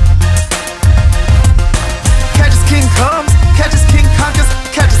 Cactus King comes, Cactus King conquers.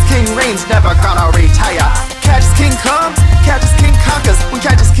 Cactus King reigns, never gonna retire. Cactus King comes, Cactus King conquers. When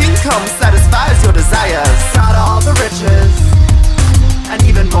Cactus King comes, satisfies your desires. Got all the riches, and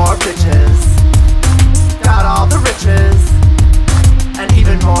even more bitches. Got all the riches, and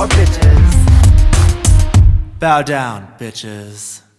even more bitches. Bow down, bitches.